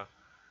to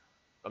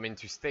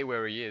to stay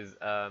where he is,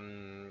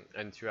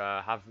 and to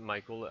have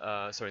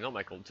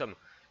Tom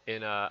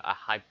in a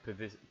high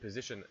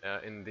position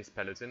in this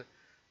peloton.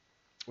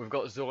 We've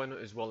got Zoran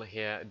as well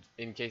here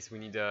in case we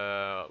need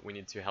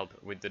to help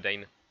with the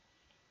Dane.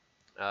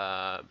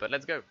 But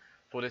let's go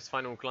for this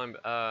final climb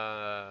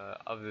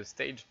of the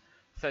stage.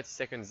 30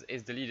 seconds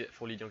is the lead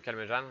for Lilian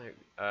Calmejean,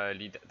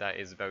 lead that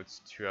is about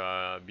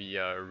to be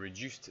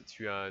reduced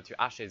to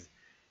ashes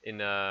in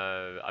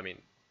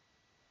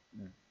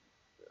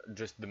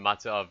just the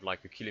matter of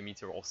like a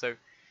kilometer or so.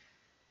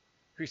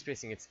 Who's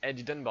pacing? It's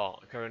Eddie Dunbar,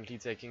 currently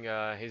taking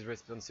his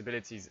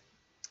responsibilities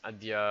at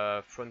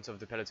the front of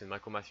the peloton.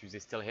 Michael Matthews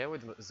is still here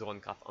with Zoran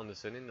Kraft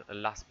Andersen in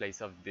last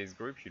place of this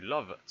group. You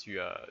love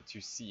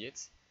to see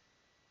it.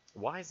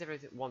 Why is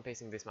everyone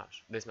pacing this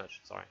much?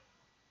 Sorry.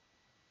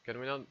 Can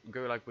we not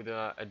go like with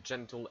a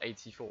gentle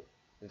 84?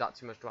 Is that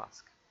too much to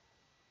ask?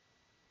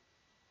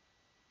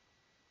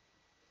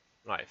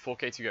 Right,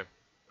 4k to go.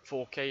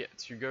 4k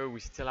to go. We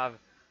still have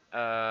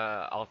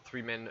our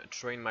 3-man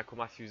train. Michael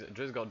Matthews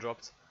just got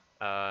dropped,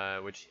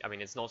 which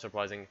it's not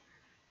surprising.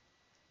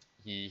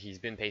 He's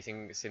been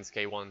pacing since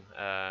K1,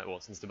 well,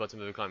 since the bottom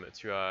of the climb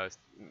to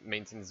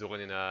maintain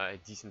Zoran in a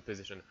decent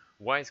position.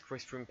 Why is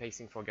Chris Froome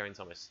pacing for Geraint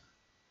Thomas?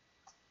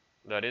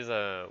 That is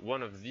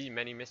one of the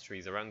many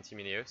mysteries around Team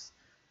Ineos,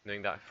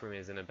 knowing that Froome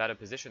is in a better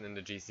position in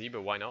the GC,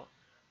 but why not?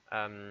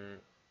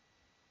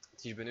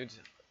 Tish Benoot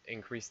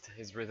increased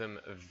his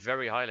rhythm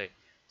very highly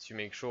to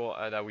make sure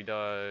that we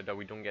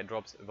don't get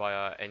dropped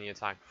via any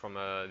attack from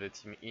the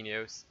Team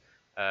Ineos,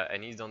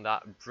 and he's done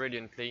that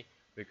brilliantly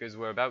because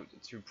we're about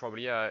to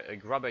probably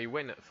grab a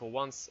win for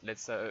once.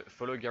 Let's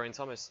follow Geraint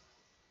Thomas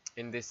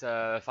in this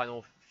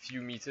final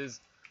few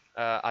meters.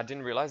 I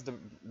didn't realize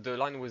the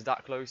line was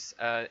that close,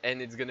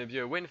 and it's gonna be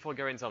a win for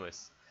Geraint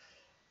Thomas.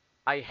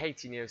 I hate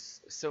Ineos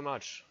so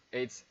much.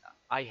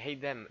 I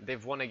hate them.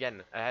 They've won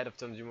again ahead of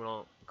Tom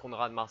Dumoulin,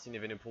 Conrad, Martin,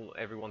 Evenepoel.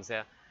 Everyone's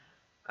there.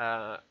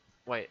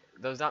 Wait,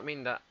 does that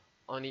mean that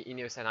only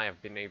Ineos and I have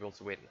been able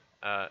to win?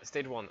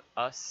 Stage 1,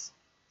 us.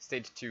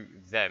 Stage 2,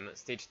 them.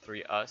 Stage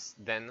 3, us.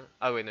 Then,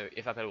 oh wait, no,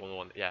 if Appel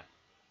won, yeah.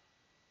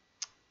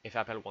 If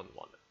Appel won.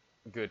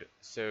 Good.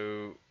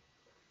 So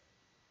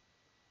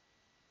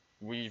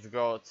we've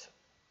got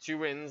 2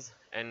 wins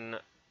and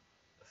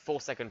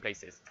 4 second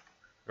places.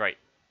 Great.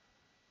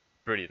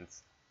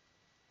 Brilliant.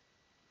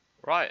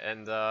 Right,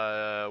 and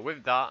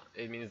with that,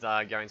 it means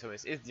that Geraint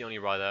Thomas is the only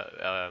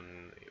rider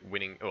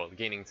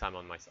gaining time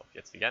on myself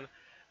yet again.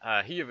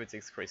 He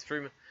overtakes Chris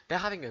Froome. They're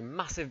having a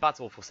massive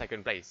battle for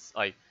second place.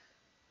 Like,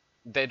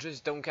 they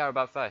just don't care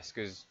about first,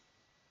 because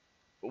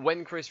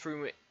when Chris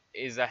Froome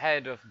is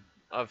ahead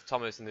of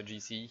Thomas in the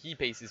GC, he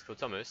paces for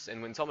Thomas,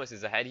 and when Thomas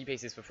is ahead, he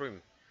paces for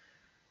Froome.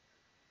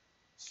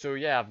 So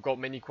yeah, I've got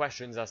many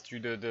questions as to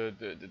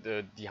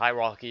the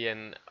hierarchy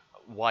and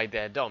why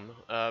they're dumb,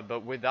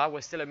 but with that,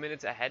 we're still a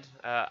minute ahead.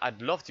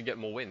 I'd love to get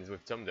more wins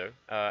with Tom though,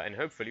 and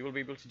hopefully we'll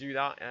be able to do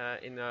that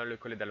in Le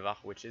Collet d'Alvar,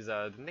 which is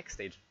the next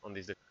stage on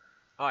this.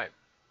 Alright,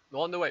 we're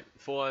on the way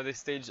for this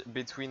stage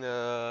between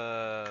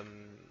Léger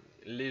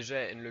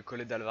and Le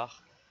Collet d'Alvar.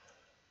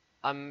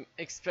 I'm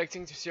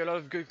expecting to see a lot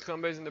of good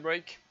combos in the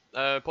break,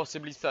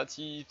 possibly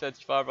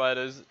 30-35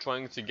 riders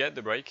trying to get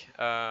the break,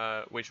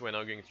 which we're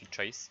not going to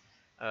chase,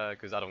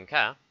 because I don't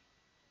care.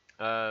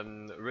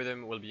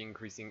 Rhythm will be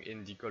increasing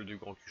in the Col du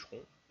Grand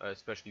Cucheron,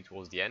 especially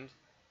towards the end,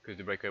 because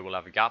the breakaway will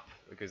have a gap,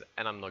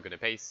 and I'm not going to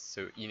pace,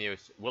 so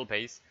Ineos will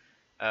pace.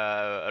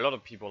 A lot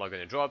of people are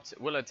going to drop,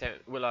 will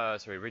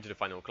reach the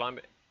final climb.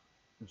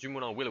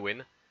 Dumoulin will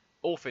win,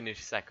 or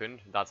finish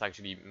second. That's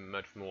actually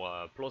much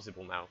more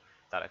plausible now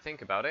that I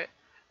think about it.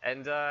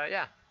 And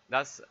yeah,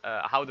 that's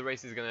how the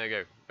race is gonna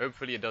go.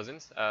 Hopefully it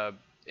doesn't.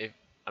 If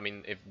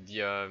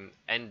the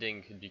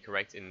ending could be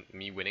correct in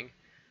me winning,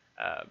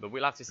 but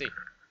we'll have to see.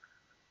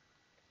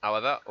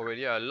 However,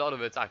 already a lot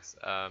of attacks.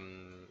 I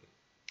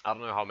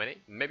don't know how many,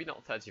 maybe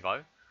not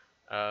 35,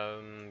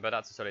 but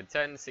that's a solid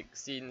 10,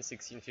 16,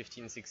 16,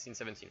 15, 16,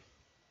 17.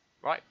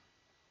 Right.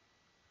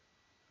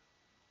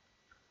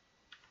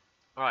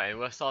 Alright, and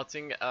we're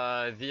starting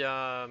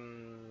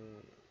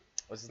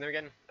what's his name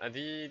again?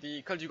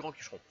 The Col du Grand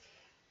Cucheron.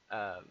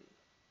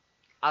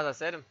 As I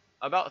said,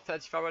 about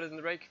 35 riders in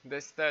the break.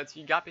 This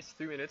 30 gap is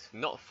 3 minutes,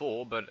 not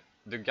 4, but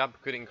the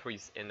gap could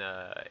increase in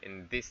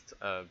this.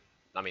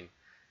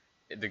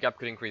 The gap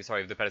could increase.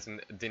 Sorry, if the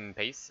peloton didn't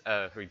pace,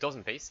 or he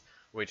doesn't pace,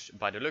 which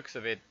by the looks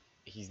of it,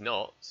 he's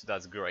not. So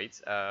that's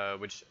great.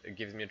 Which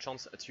gives me a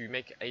chance to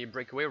make a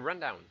breakaway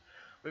rundown.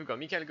 We've got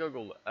Michael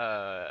Gogol,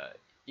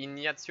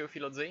 Ignazio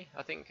Filozzi,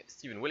 I think,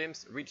 Stephen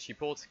Williams, Richie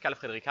Port, Carl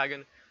Frederick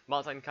Hagen,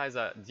 Martin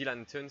Kaiser,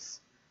 Dylan Tuns,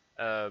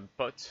 I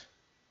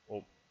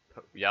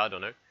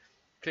don't know,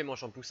 Clément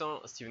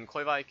Champoussin, Steven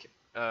Kreuwijk,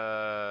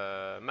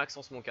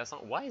 Maxence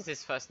Moncassin. Why is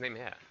his first name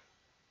here?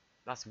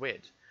 That's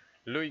weird.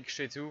 Loïc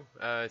Chetou,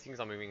 things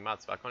are moving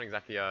mad, so I can't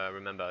exactly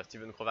remember.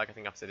 Steven Kreuwijk, I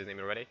think I've said his name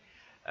already.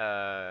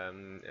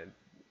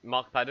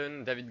 Marc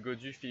Padden, David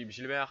Godu, Philippe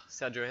Gilbert,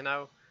 Sergio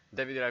Henao,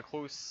 David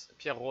Delacruz,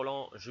 Pierre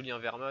Roland,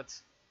 Julien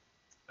Vermotte,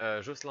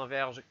 Jocelyn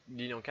Verge,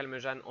 Lilian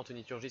Calmejane,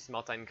 Anthony Turgis,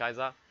 Martin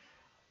Kaiser,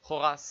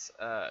 Horace,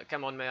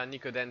 Cameron Meyer,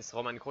 Nico Dens,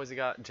 Roman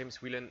Kreuziger,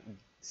 James Whelan,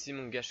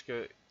 Simon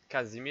Geschke,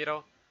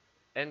 Casimiro,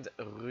 and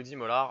Rudy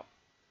Mollard.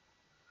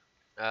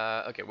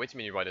 Okay, way too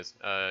many riders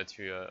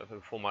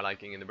for my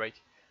liking in the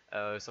break.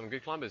 Some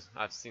good climbers.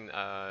 I've seen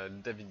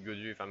David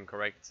Godu, if I'm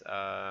correct,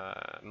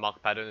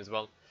 Mark Padden as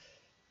well.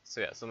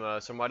 So yeah,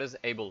 some riders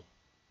able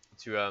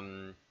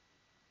to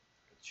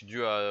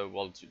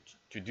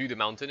do the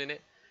mountain in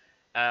it.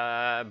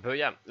 But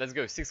yeah, let's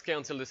go. 6k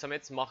until the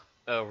summit.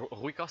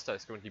 Rui Costa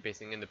is currently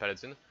pacing in the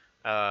peloton.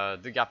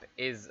 The gap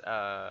is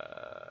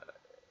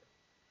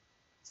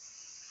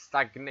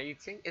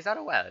stagnating. Is that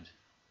a word?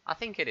 I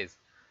think it is.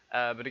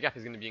 But the gap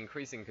is going to be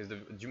increasing because the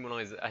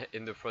Dumoulin is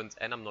in the front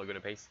and I'm not going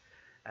to pace.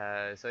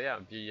 So yeah,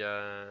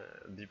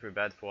 be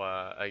prepared for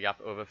a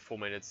gap over 4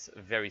 minutes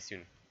very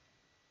soon.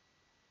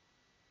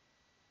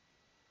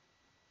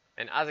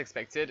 And as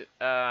expected,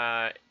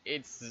 the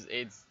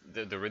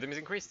rhythm is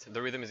increased.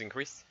 The rhythm is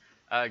increased.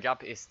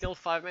 Gap is still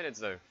 5 minutes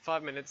though.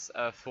 5 minutes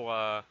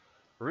for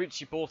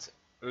Richie Port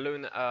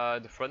alone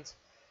the front.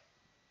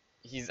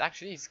 He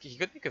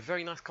could make a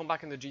very nice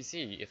comeback in the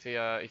GC if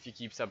he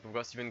keeps up. We've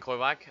got Steven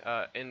Kreuwijk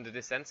in the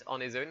descent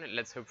on his own.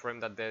 Let's hope for him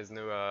that there's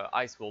no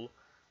ice wall.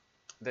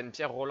 Then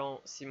Pierre Roland,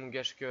 Simon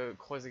Geschke,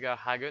 Kreuziger,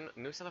 Hagen.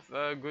 No sign of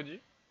Godu.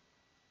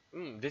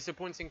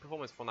 Disappointing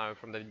performance for now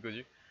from David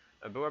Godu.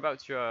 But we're about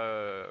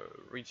to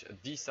reach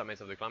the summit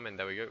of the climb, and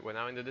there we go. We're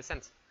now in the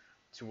descent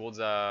towards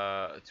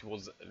the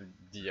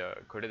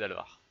Colle del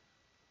Var.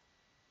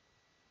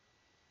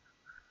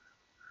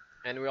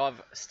 And we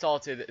have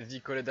started the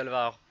Colle del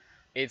Var.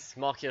 It's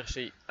Marc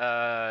Hirschi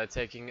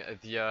taking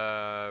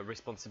the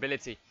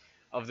responsibility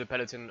of the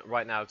peloton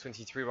right now.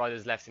 23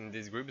 riders left in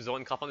this group.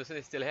 Zoran Krapindersen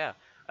is still here.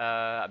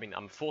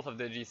 I'm 4th of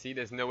the GC.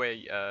 There's no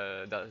way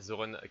that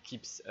Zoran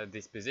keeps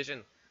this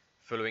position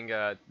following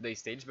the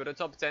stage, but a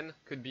top 10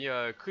 could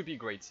be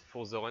great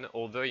for Zoran,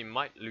 although he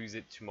might lose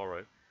it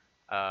tomorrow.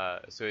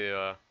 It's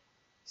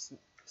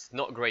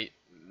not great,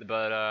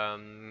 but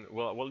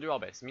we'll do our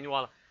best.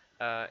 Meanwhile,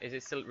 is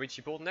it still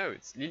Richie Port? No,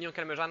 it's Lilian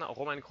Calmejane,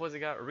 Roman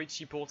Kreuziger,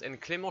 Richie Port, and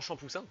Clément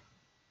Champoussin.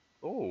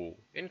 Oh,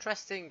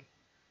 interesting.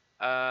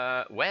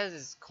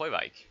 Where's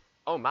Kreuwijk?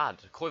 Oh, mad.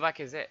 Kreuwijk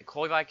is there.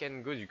 Kreuwijk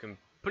and Godu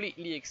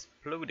completely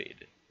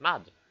exploded.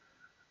 Mad.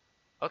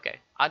 Okay,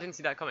 I didn't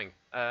see that coming.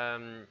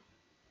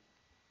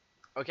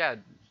 Okay, I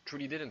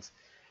truly didn't.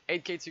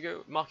 8k to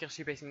go. Marc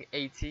Hirschi pacing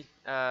 80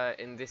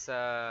 in this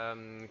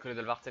Colle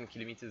del Var 10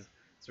 kilometers.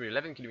 Sorry,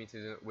 11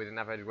 kilometers with an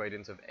average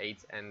gradient of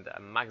 8 and a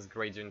max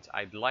gradient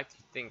I'd like to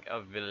think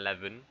of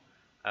 11,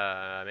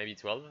 maybe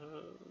 12.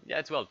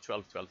 Yeah, 12,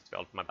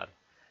 my bad.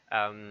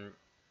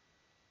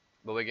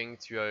 But we're going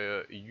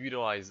to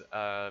utilize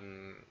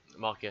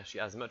Marc Hirschi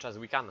as much as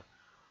we can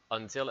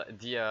until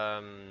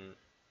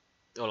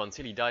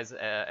until he dies,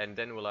 and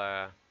then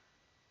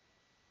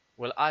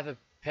we'll either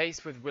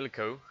pace with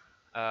Wilco,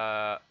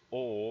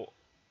 or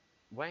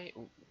wait,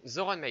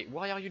 Zoran, mate,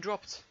 why are you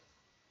dropped?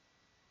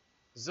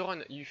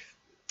 Zoran, you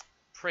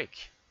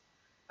prick.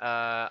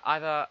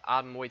 Either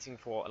I'm waiting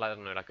for, I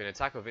don't know, like an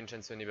attack of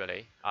Vincenzo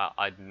Nibali.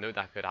 I know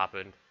that could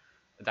happen.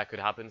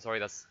 Sorry,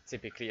 that's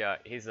typically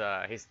his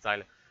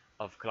style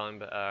of climb.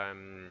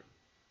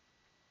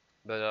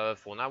 But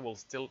for now, we'll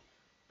still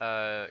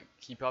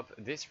keep up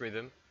this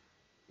rhythm.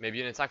 Maybe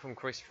an attack from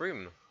Chris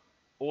Froome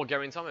or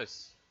Geraint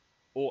Thomas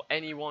or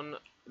anyone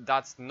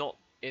that's not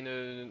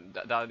in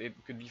that it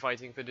could be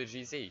fighting for the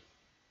GC.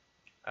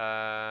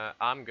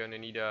 I'm gonna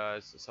need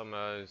some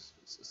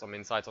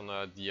insight on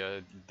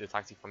the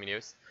tactic from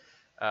Ineos.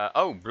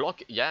 Oh,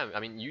 block! Yeah, I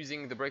mean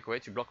using the breakaway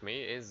to block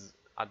me is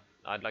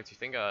I'd like to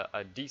think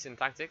a decent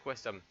tactic.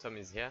 Where's Tom? Tom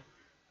is here.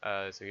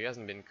 so he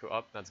hasn't been caught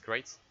up. That's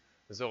great.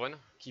 Zoran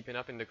keeping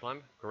up in the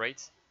climb.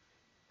 Great.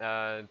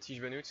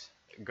 Tijbenut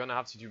gonna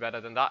have to do better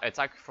than that.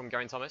 Attack from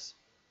Geraint Thomas.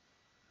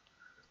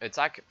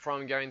 Attack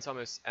from Geraint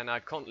Thomas, and I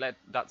can't let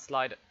that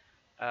slide.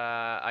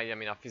 I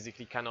mean, I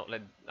physically cannot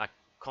let. I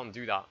can't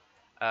do that.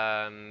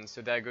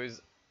 So there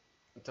goes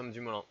Tom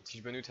Dumoulin.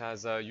 Tijbenut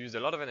has used a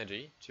lot of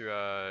energy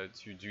to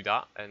do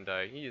that, and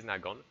he is now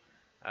gone.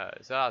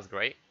 So that's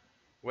great.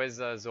 Where's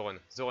Zoran?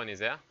 Zoran is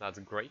there. That's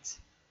great.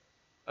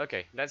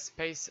 Okay, let's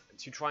pace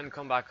to try and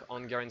come back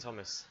on Geraint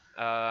Thomas.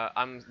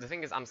 The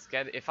thing is, I'm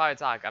scared. If I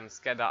attack, I'm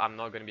scared that I'm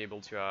not going to be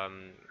able to.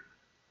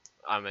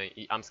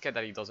 I'm scared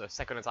that he does a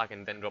second attack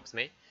and then drops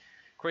me.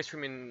 Chris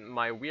Froome in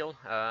my wheel.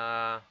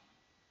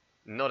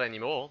 Not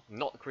anymore.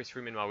 Not Chris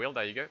Froome in my wheel.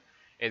 There you go.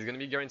 It's going to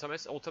be Geraint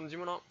Thomas or Tom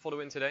Dumoulin for the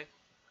win today.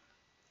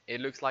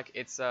 It looks like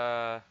it's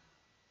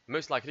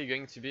most likely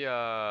going to be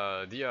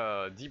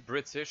the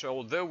British,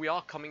 although we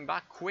are coming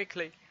back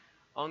quickly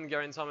on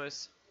Geraint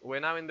Thomas. We're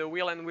now in the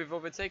wheel and we've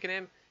overtaken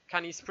him.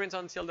 Can he sprint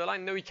until the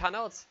line? No, he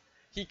cannot.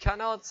 He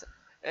cannot.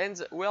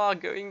 And we are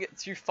going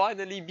to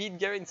finally beat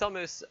Geraint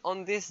Thomas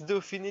on this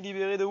Dauphiné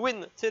Libéré, the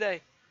win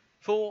today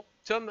for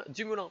Tom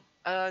Dumoulin.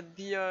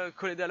 The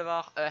Col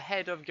d'Alvar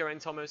ahead of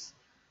Geraint Thomas,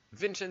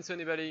 Vincenzo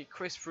Nibali,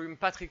 Chris Froome,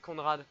 Patrick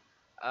Conrad,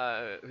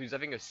 who's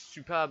having a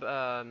superb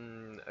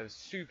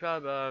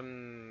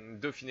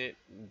Dauphiné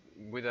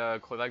with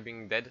Kreuzberg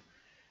being dead.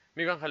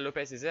 Miguel Angel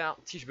Lopez is there.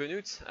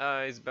 Tijbenut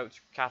is about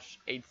to catch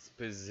 8th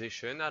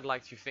position, I'd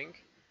like to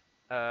think.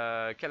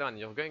 Kellerman,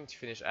 you're going to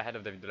finish ahead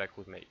of David de la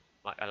Cruz, mate.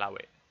 Like, allow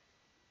it.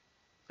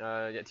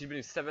 Yeah,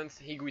 Tijbenut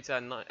 7th,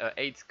 Higuita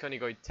 8th,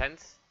 Koenigoid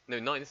 10th, no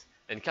 9th,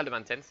 and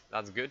Kelderman 10th.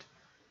 That's good.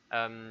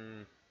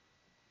 Has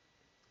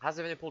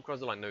Evenepoel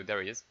crossed the line? No,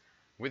 there he is.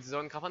 With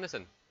Zoran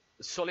Kraf-Andersen.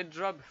 Solid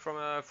job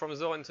from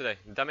Zoran today.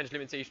 Damage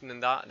limitation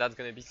and that's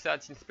going to be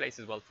 13th place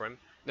as well for him.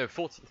 No,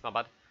 14th, my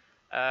bad.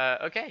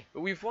 Okay,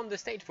 we've won the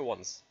stage for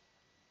once.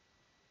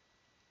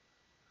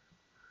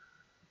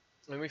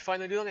 And we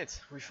finally done it.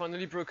 We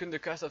finally broken the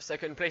curse of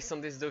second place on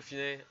this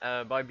Dauphiné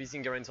by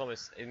beating Geraint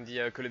Thomas in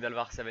the Col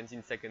d'Alvar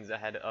 17 seconds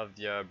ahead of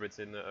the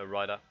British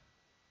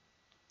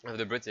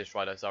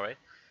rider, sorry.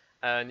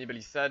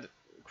 Nibali 3rd,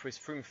 Chris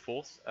Froome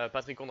 4th,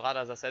 Patrick Conrad,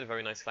 as I said,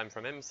 very nice climb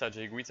from him.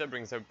 Sergio Higuita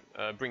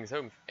brings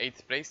home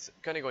 8th place,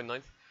 Koenigoid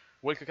 9th,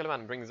 Wilco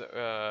Kellerman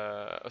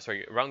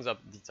rounds up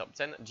the top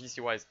 10.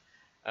 GC-wise,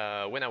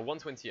 went at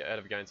 120 ahead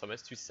of Geraint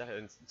Thomas,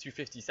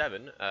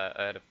 257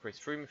 ahead of Chris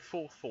Froome,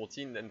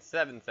 414, then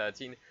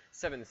 713,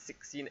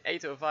 716,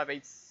 805,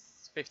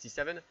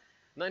 857,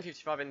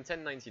 955 and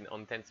 1019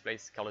 on 10th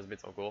place, Carlos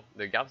Betancourt.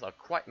 The gaps are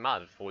quite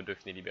mad for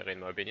Dauphiné Libéré in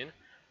my opinion,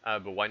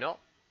 but why not?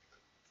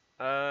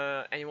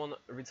 Anyone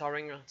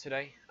retiring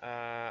today?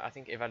 I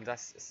think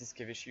Evaldas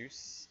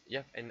Siskevicius,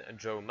 yep, and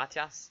Joe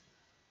Matias.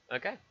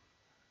 Okay.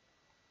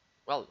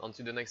 Well, on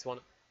to the next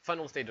one.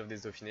 Final stage of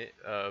this Dauphiné,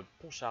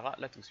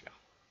 Pontcharrat-La Toussuire.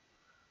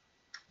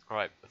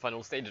 Alright,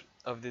 final stage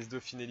of this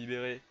Dauphiné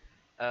Libéré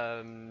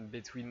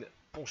between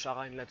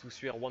Pontcharrat and La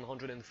Toussuire,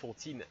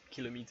 114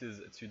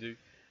 kilometers to do.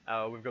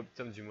 We've got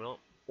Tom Dumoulin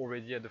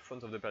already at the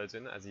front of the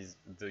peloton as is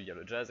the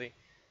yellow jersey.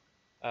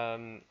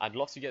 I'd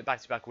love to get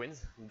back-to-back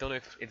wins. Don't know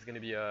if it's going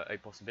to be a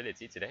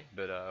possibility today,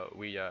 but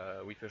we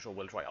for sure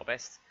will try our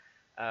best.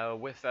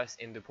 We're first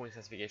in the points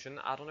classification.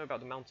 I don't know about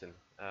the mountain.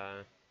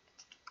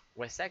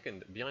 We're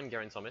second behind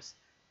Geraint Thomas,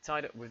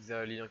 tied with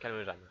Lilian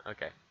Calmejane.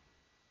 Okay.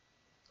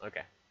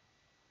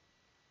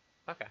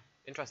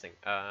 Interesting.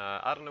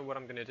 I don't know what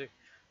I'm going to do,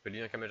 but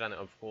Lilian Calmejane,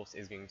 of course,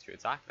 is going to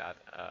attack that.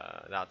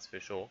 That's for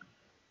sure.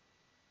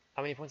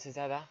 How many points is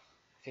there?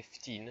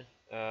 15.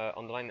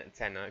 On the line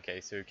 10.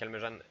 Okay, so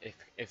Calmejane,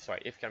 if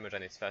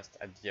Calmejane is first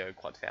at the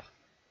Croix de Fer,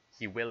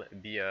 he will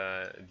be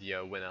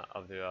the winner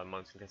of the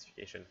mountain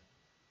classification.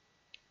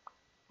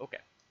 Okay.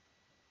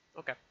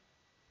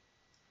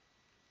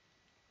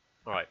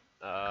 Alright.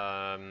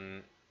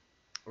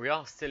 We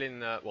are still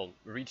in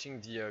reaching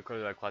the Col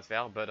de la Croix de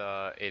Fer, but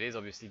it is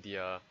obviously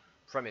the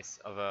premise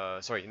of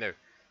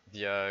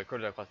the Col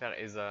de la Croix de Fer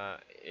is a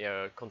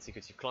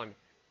consecutive climb,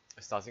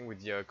 starting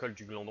with the Col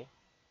du Glandon,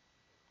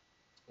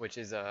 which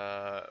is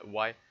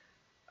why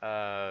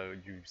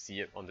you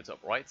see it on the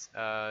top right.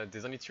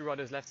 There's only 2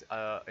 riders left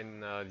in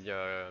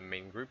the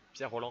main group,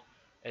 Pierre Roland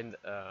and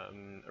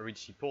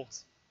Richie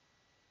Porte.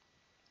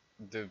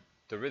 The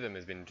rhythm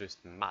has been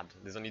just mad.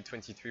 There's only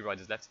 23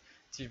 riders left.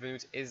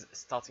 Tijbenut is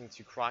starting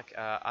to crack.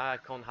 I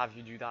can't have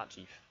you do that,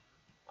 Chief.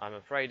 I'm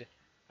afraid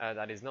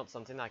that is not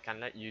something I can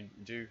let you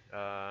do.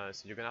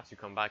 So you're gonna have to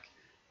come back,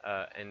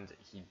 and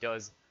he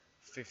does.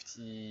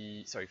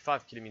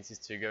 5 kilometers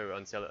to go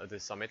until the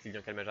summit.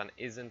 Lilian Calmejane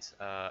isn't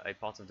a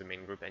part of the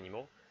main group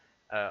anymore,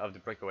 of the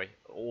breakaway,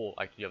 or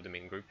actually of the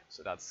main group,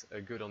 so that's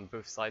good on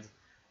both sides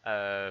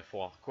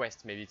for our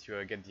quest maybe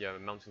to get the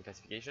mountain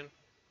classification.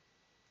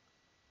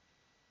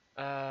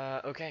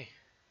 Okay.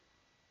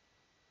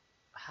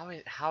 How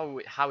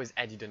is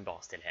Eddie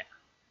Dunbar still here?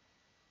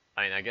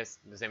 I mean, I guess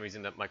the same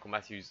reason that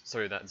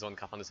that Zoran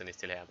Kraf-Andersen is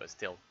still here, but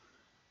still,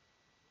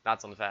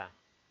 that's unfair.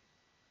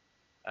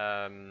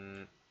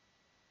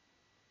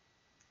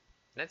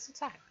 Let's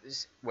attack.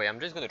 Wait, I'm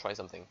just gonna try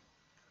something.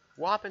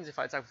 What happens if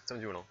I attack with Tom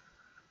Dumoulin?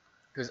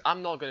 Because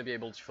I'm not gonna be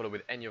able to follow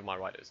with any of my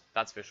riders,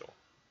 that's for sure.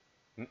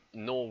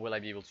 Nor will I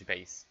be able to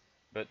pace.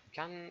 But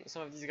can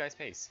some of these guys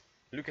pace?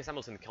 Lucas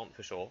Hamilton can't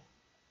for sure.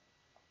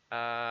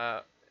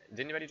 Did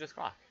anybody just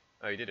crack?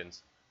 Oh, he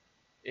didn't.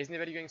 Is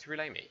anybody going to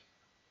relay me?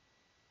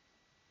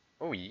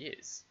 Oh, he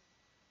is.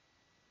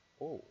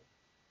 Oh.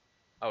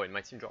 Oh, and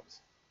my team dropped.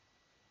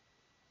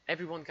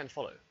 Everyone can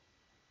follow.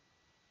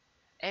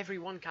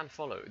 Everyone can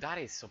follow. That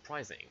is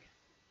surprising.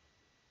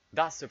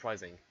 That's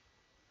surprising.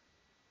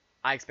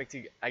 I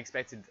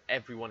expected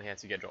everyone here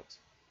to get dropped.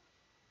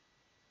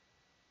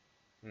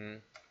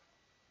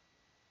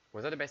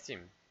 Was that the best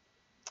team?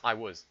 I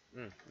was.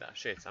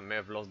 Shit, I may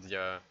have lost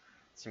the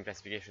team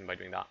classification by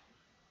doing that.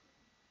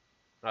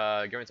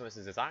 Geraint Thomas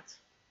is attacked.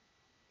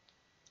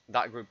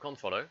 That group can't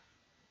follow.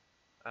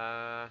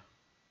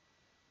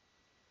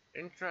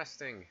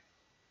 Interesting.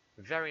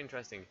 Very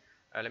interesting.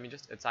 Let me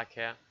just attack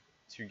here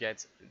to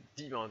get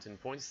the mountain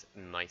points.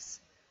 Nice.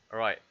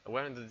 Alright,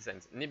 we're in the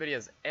descent. Nibali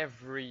has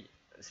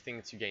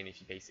everything to gain if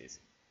he paces.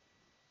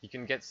 He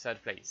can get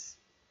third place.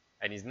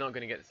 And he's not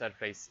going to get third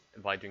place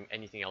by doing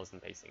anything else than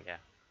pacing here.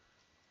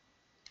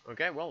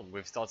 Okay, well,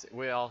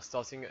 we are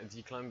starting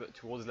the climb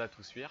towards La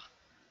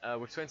Toussuire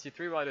with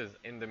 23 riders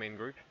in the main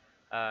group.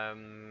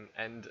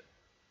 And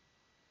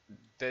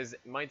there's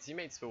my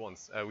teammates for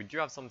once. We do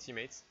have some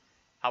teammates.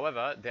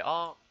 However, they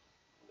are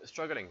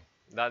struggling.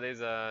 That is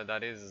the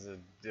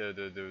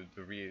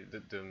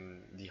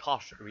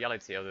harsh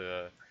reality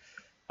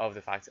of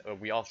the fact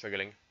we are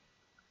struggling.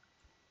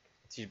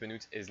 Tige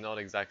Benoot is not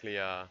exactly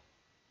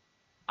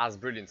as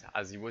brilliant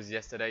as he was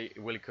yesterday.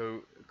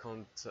 Wilco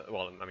can't.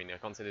 Well, I mean, I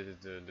consider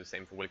it the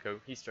same for Wilco.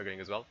 He's struggling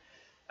as well.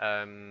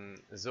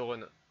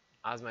 Zoran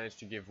has managed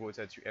to give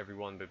water to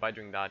everyone, but by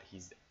doing that,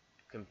 he's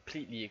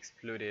completely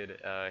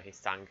exploded his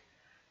tank,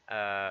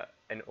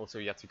 and also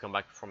he had to come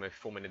back from a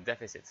 4-minute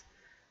deficit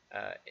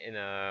in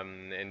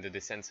the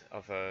descent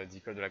of the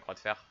Col de la Croix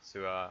de Fer.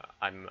 So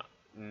I'm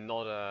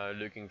not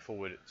looking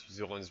forward to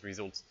Zoran's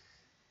results,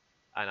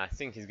 and I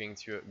think he's going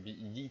to be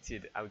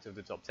yeeted out of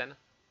the top 10.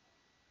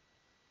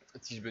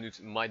 Tige Benoot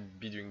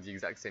might be doing the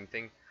exact same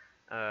thing.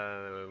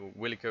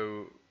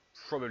 Wilco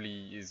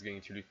probably is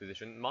going to lose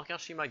position. Marc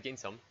Hirschi might gain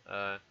some,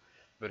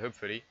 but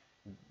hopefully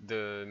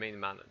the main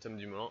man, Tom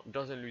Dumoulin,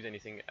 doesn't lose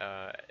anything.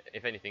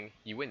 If anything,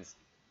 he wins.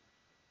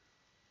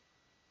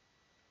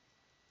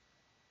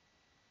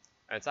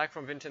 Attack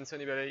from Vincenzo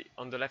Nibali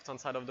on the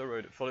left-hand side of the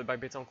road, followed by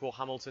Betancourt,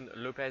 Hamilton,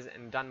 Lopez,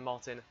 and Dan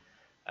Martin.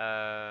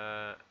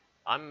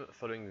 I'm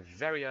following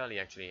very early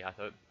actually. I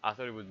thought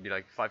it would be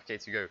like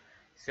 5k to go.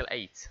 Still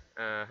 8.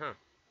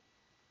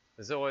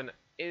 Zoran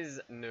is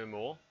no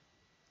more.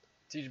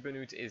 Tige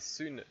Benoot is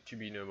soon to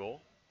be no more.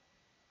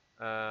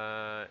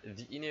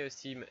 The Ineos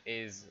team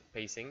is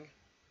pacing.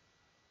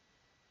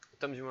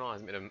 Tom Dumoulin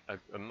has made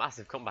a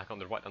massive comeback on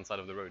the right hand side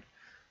of the road.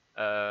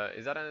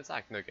 Is that an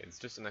attack? No, okay, it's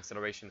just an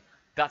acceleration.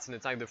 That's an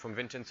attack though from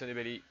Vincenzo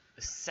Nibali.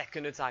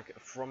 Second attack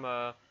from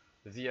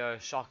the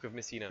Shark of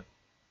Messina.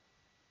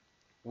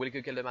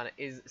 Wilco Kelderman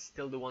is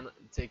still the one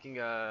taking,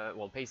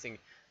 pacing.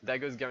 There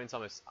goes Geraint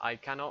Thomas. I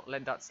cannot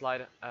let that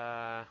slide,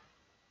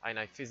 and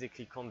I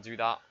physically can't do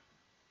that.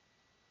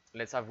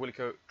 Let's have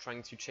Wilco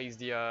trying to chase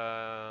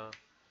the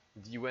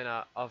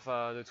winner of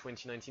the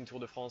 2019 Tour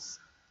de France,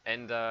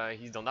 and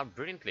he's done that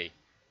brilliantly.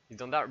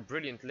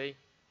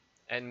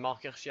 And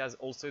Marc Hirschi has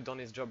also done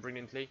his job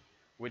brilliantly,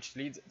 which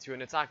leads to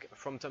an attack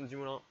from Tom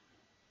Dumoulin.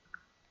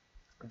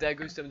 There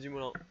goes Tom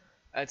Dumoulin,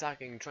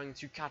 attacking, trying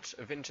to catch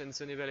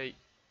Vincenzo Nibali.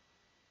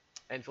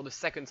 And for the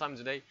second time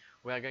today,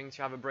 we are going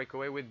to have a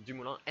breakaway with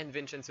Dumoulin and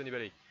Vincenzo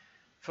Nibali.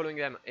 Following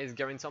them is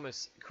Geraint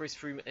Thomas, Chris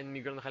Froome, and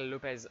Miguel Angel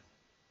Lopez.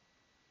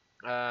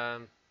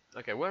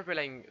 Okay, we're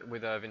relaying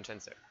with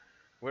Vincenzo.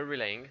 We're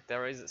relaying.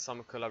 There is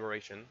some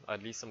collaboration,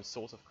 at least some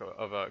sort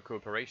of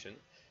cooperation.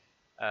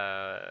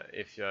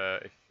 If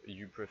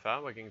you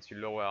prefer, we're going to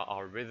lower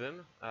our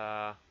rhythm,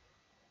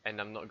 and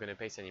I'm not going to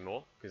pace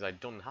anymore because I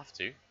don't have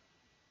to.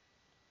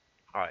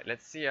 Alright,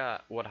 let's see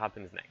what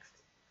happens next.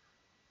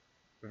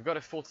 We've got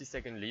a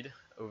 40-second lead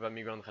over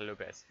Miguel Angel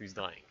Lopez, who's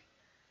dying.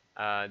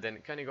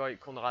 Then Koenig,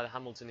 Conrad,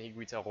 Hamilton,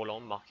 Higuita,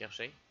 Roland, Marc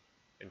Hirschi.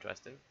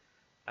 Interesting.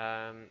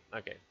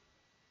 Okay.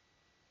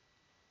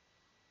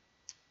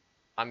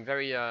 I'm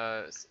very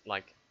on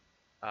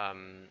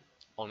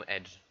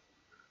edge.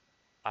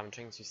 I'm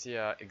trying to see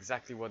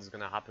exactly what's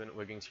going to happen.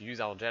 We're going to use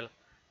our gel.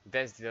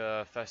 There's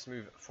the first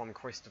move from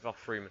Christopher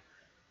Froome.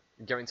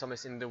 Geraint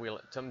Thomas in the wheel.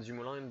 Tom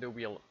Dumoulin in the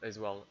wheel as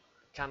well.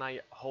 Can I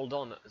hold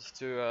on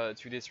to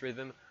this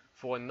rhythm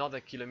for another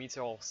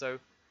kilometer or so?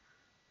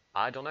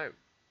 I don't know.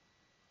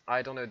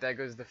 There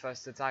goes the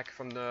first attack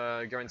from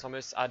the Geraint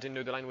Thomas. I didn't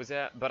know the line was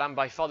there, but I'm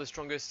by far the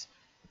strongest.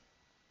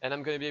 And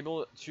I'm going to be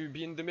able to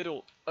be in the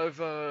middle of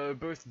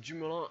both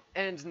Dumoulin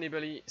and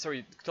Nibali.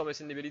 Sorry,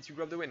 Thomas and Nibali to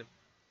grab the win.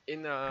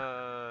 In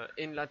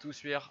La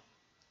Toussuire,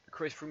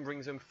 Chris Froome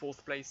brings them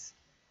 4th place.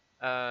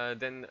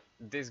 Then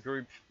this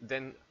group,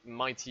 then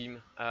my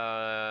team.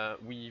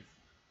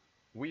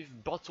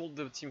 We've bottled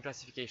the team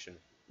classification.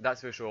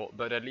 that's for sure.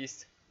 But at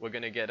least we're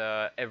gonna get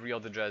every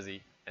other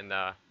jersey, and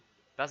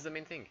that's the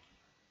main thing.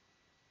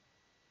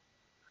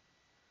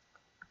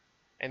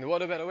 And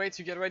what a better way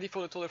to get ready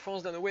for the Tour de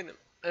France than a win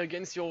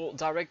against your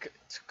direct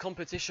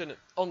competition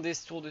on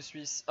this Tour de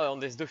Suisse, on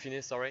this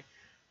Dauphiné, sorry.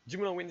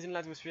 Dumoulin wins in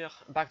l'atmosphere,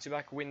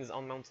 back-to-back wins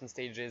on mountain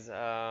stages.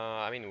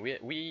 I mean,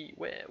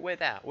 we're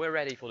there, we're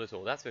ready for the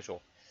Tour, that's for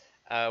sure.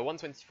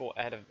 124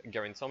 ahead of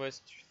Geraint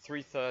Thomas,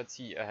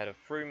 330 ahead of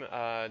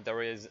Froome.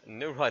 There is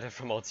no rider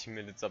from our team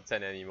in the top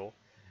 10 anymore.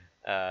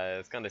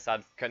 It's kind of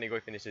sad.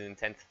 Koenigsegg finishes in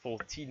 10th,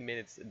 14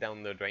 minutes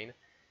down the drain.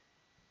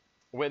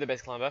 We're the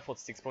best climber,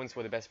 46 points.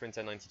 We're the best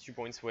sprinter, 92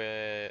 points.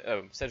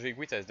 Sergio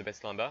Higuita is the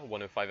best climber,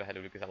 105 ahead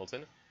of Lucas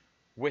Hamilton.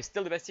 We're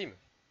still the best team.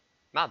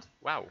 Mad!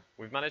 Wow,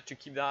 we've managed to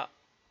keep that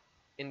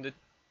in the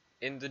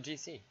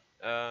GC.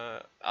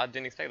 I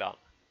didn't expect that.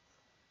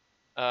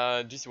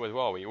 GC, where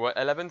are we? We're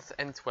 11th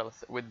and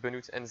 12th with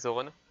Benoot and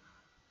Zoran.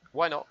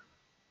 Why not?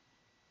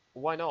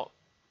 Why not?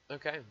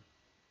 Okay.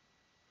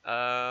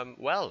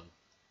 Well,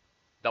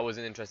 that was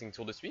an interesting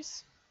Tour de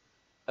Suisse.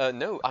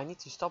 No, I need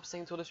to stop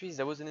saying Tour de Suisse.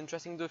 That was an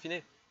interesting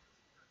Dauphiné.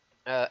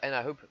 And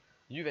I hope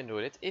you've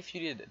enjoyed it. If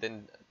you did,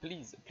 then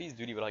please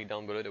do leave a like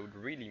down below. That would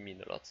really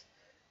mean a lot.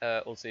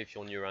 Also, if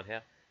you're new around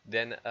here,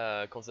 then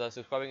consider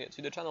subscribing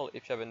to the channel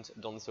if you haven't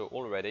done so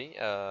already.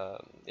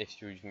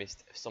 If you've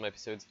missed some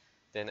episodes,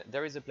 then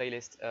there is a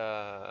playlist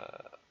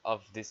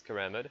of this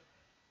career mode.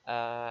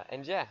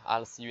 And yeah,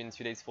 I'll see you in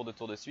 2 days for the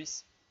Tour de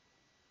Suisse.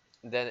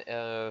 Then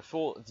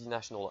for the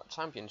national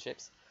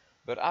championships.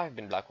 But I've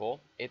been Blackwar.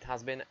 It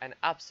has been an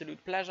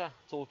absolute pleasure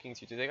talking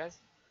to you today, guys.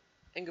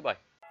 And goodbye.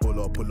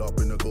 Pull up in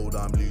the gold,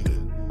 I'm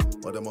leading.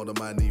 But them other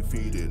man need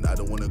feeding. I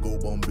don't wanna go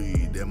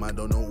Bombay. Them I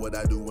don't know what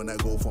I do when I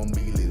go from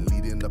Beeling.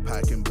 Leading the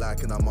pack in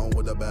black and I'm on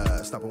with the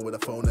bat. Snapping with a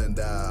phone and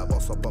dab.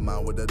 Boss up a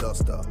man with a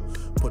duster.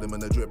 Put him in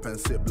the drip and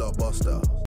sit blockbuster.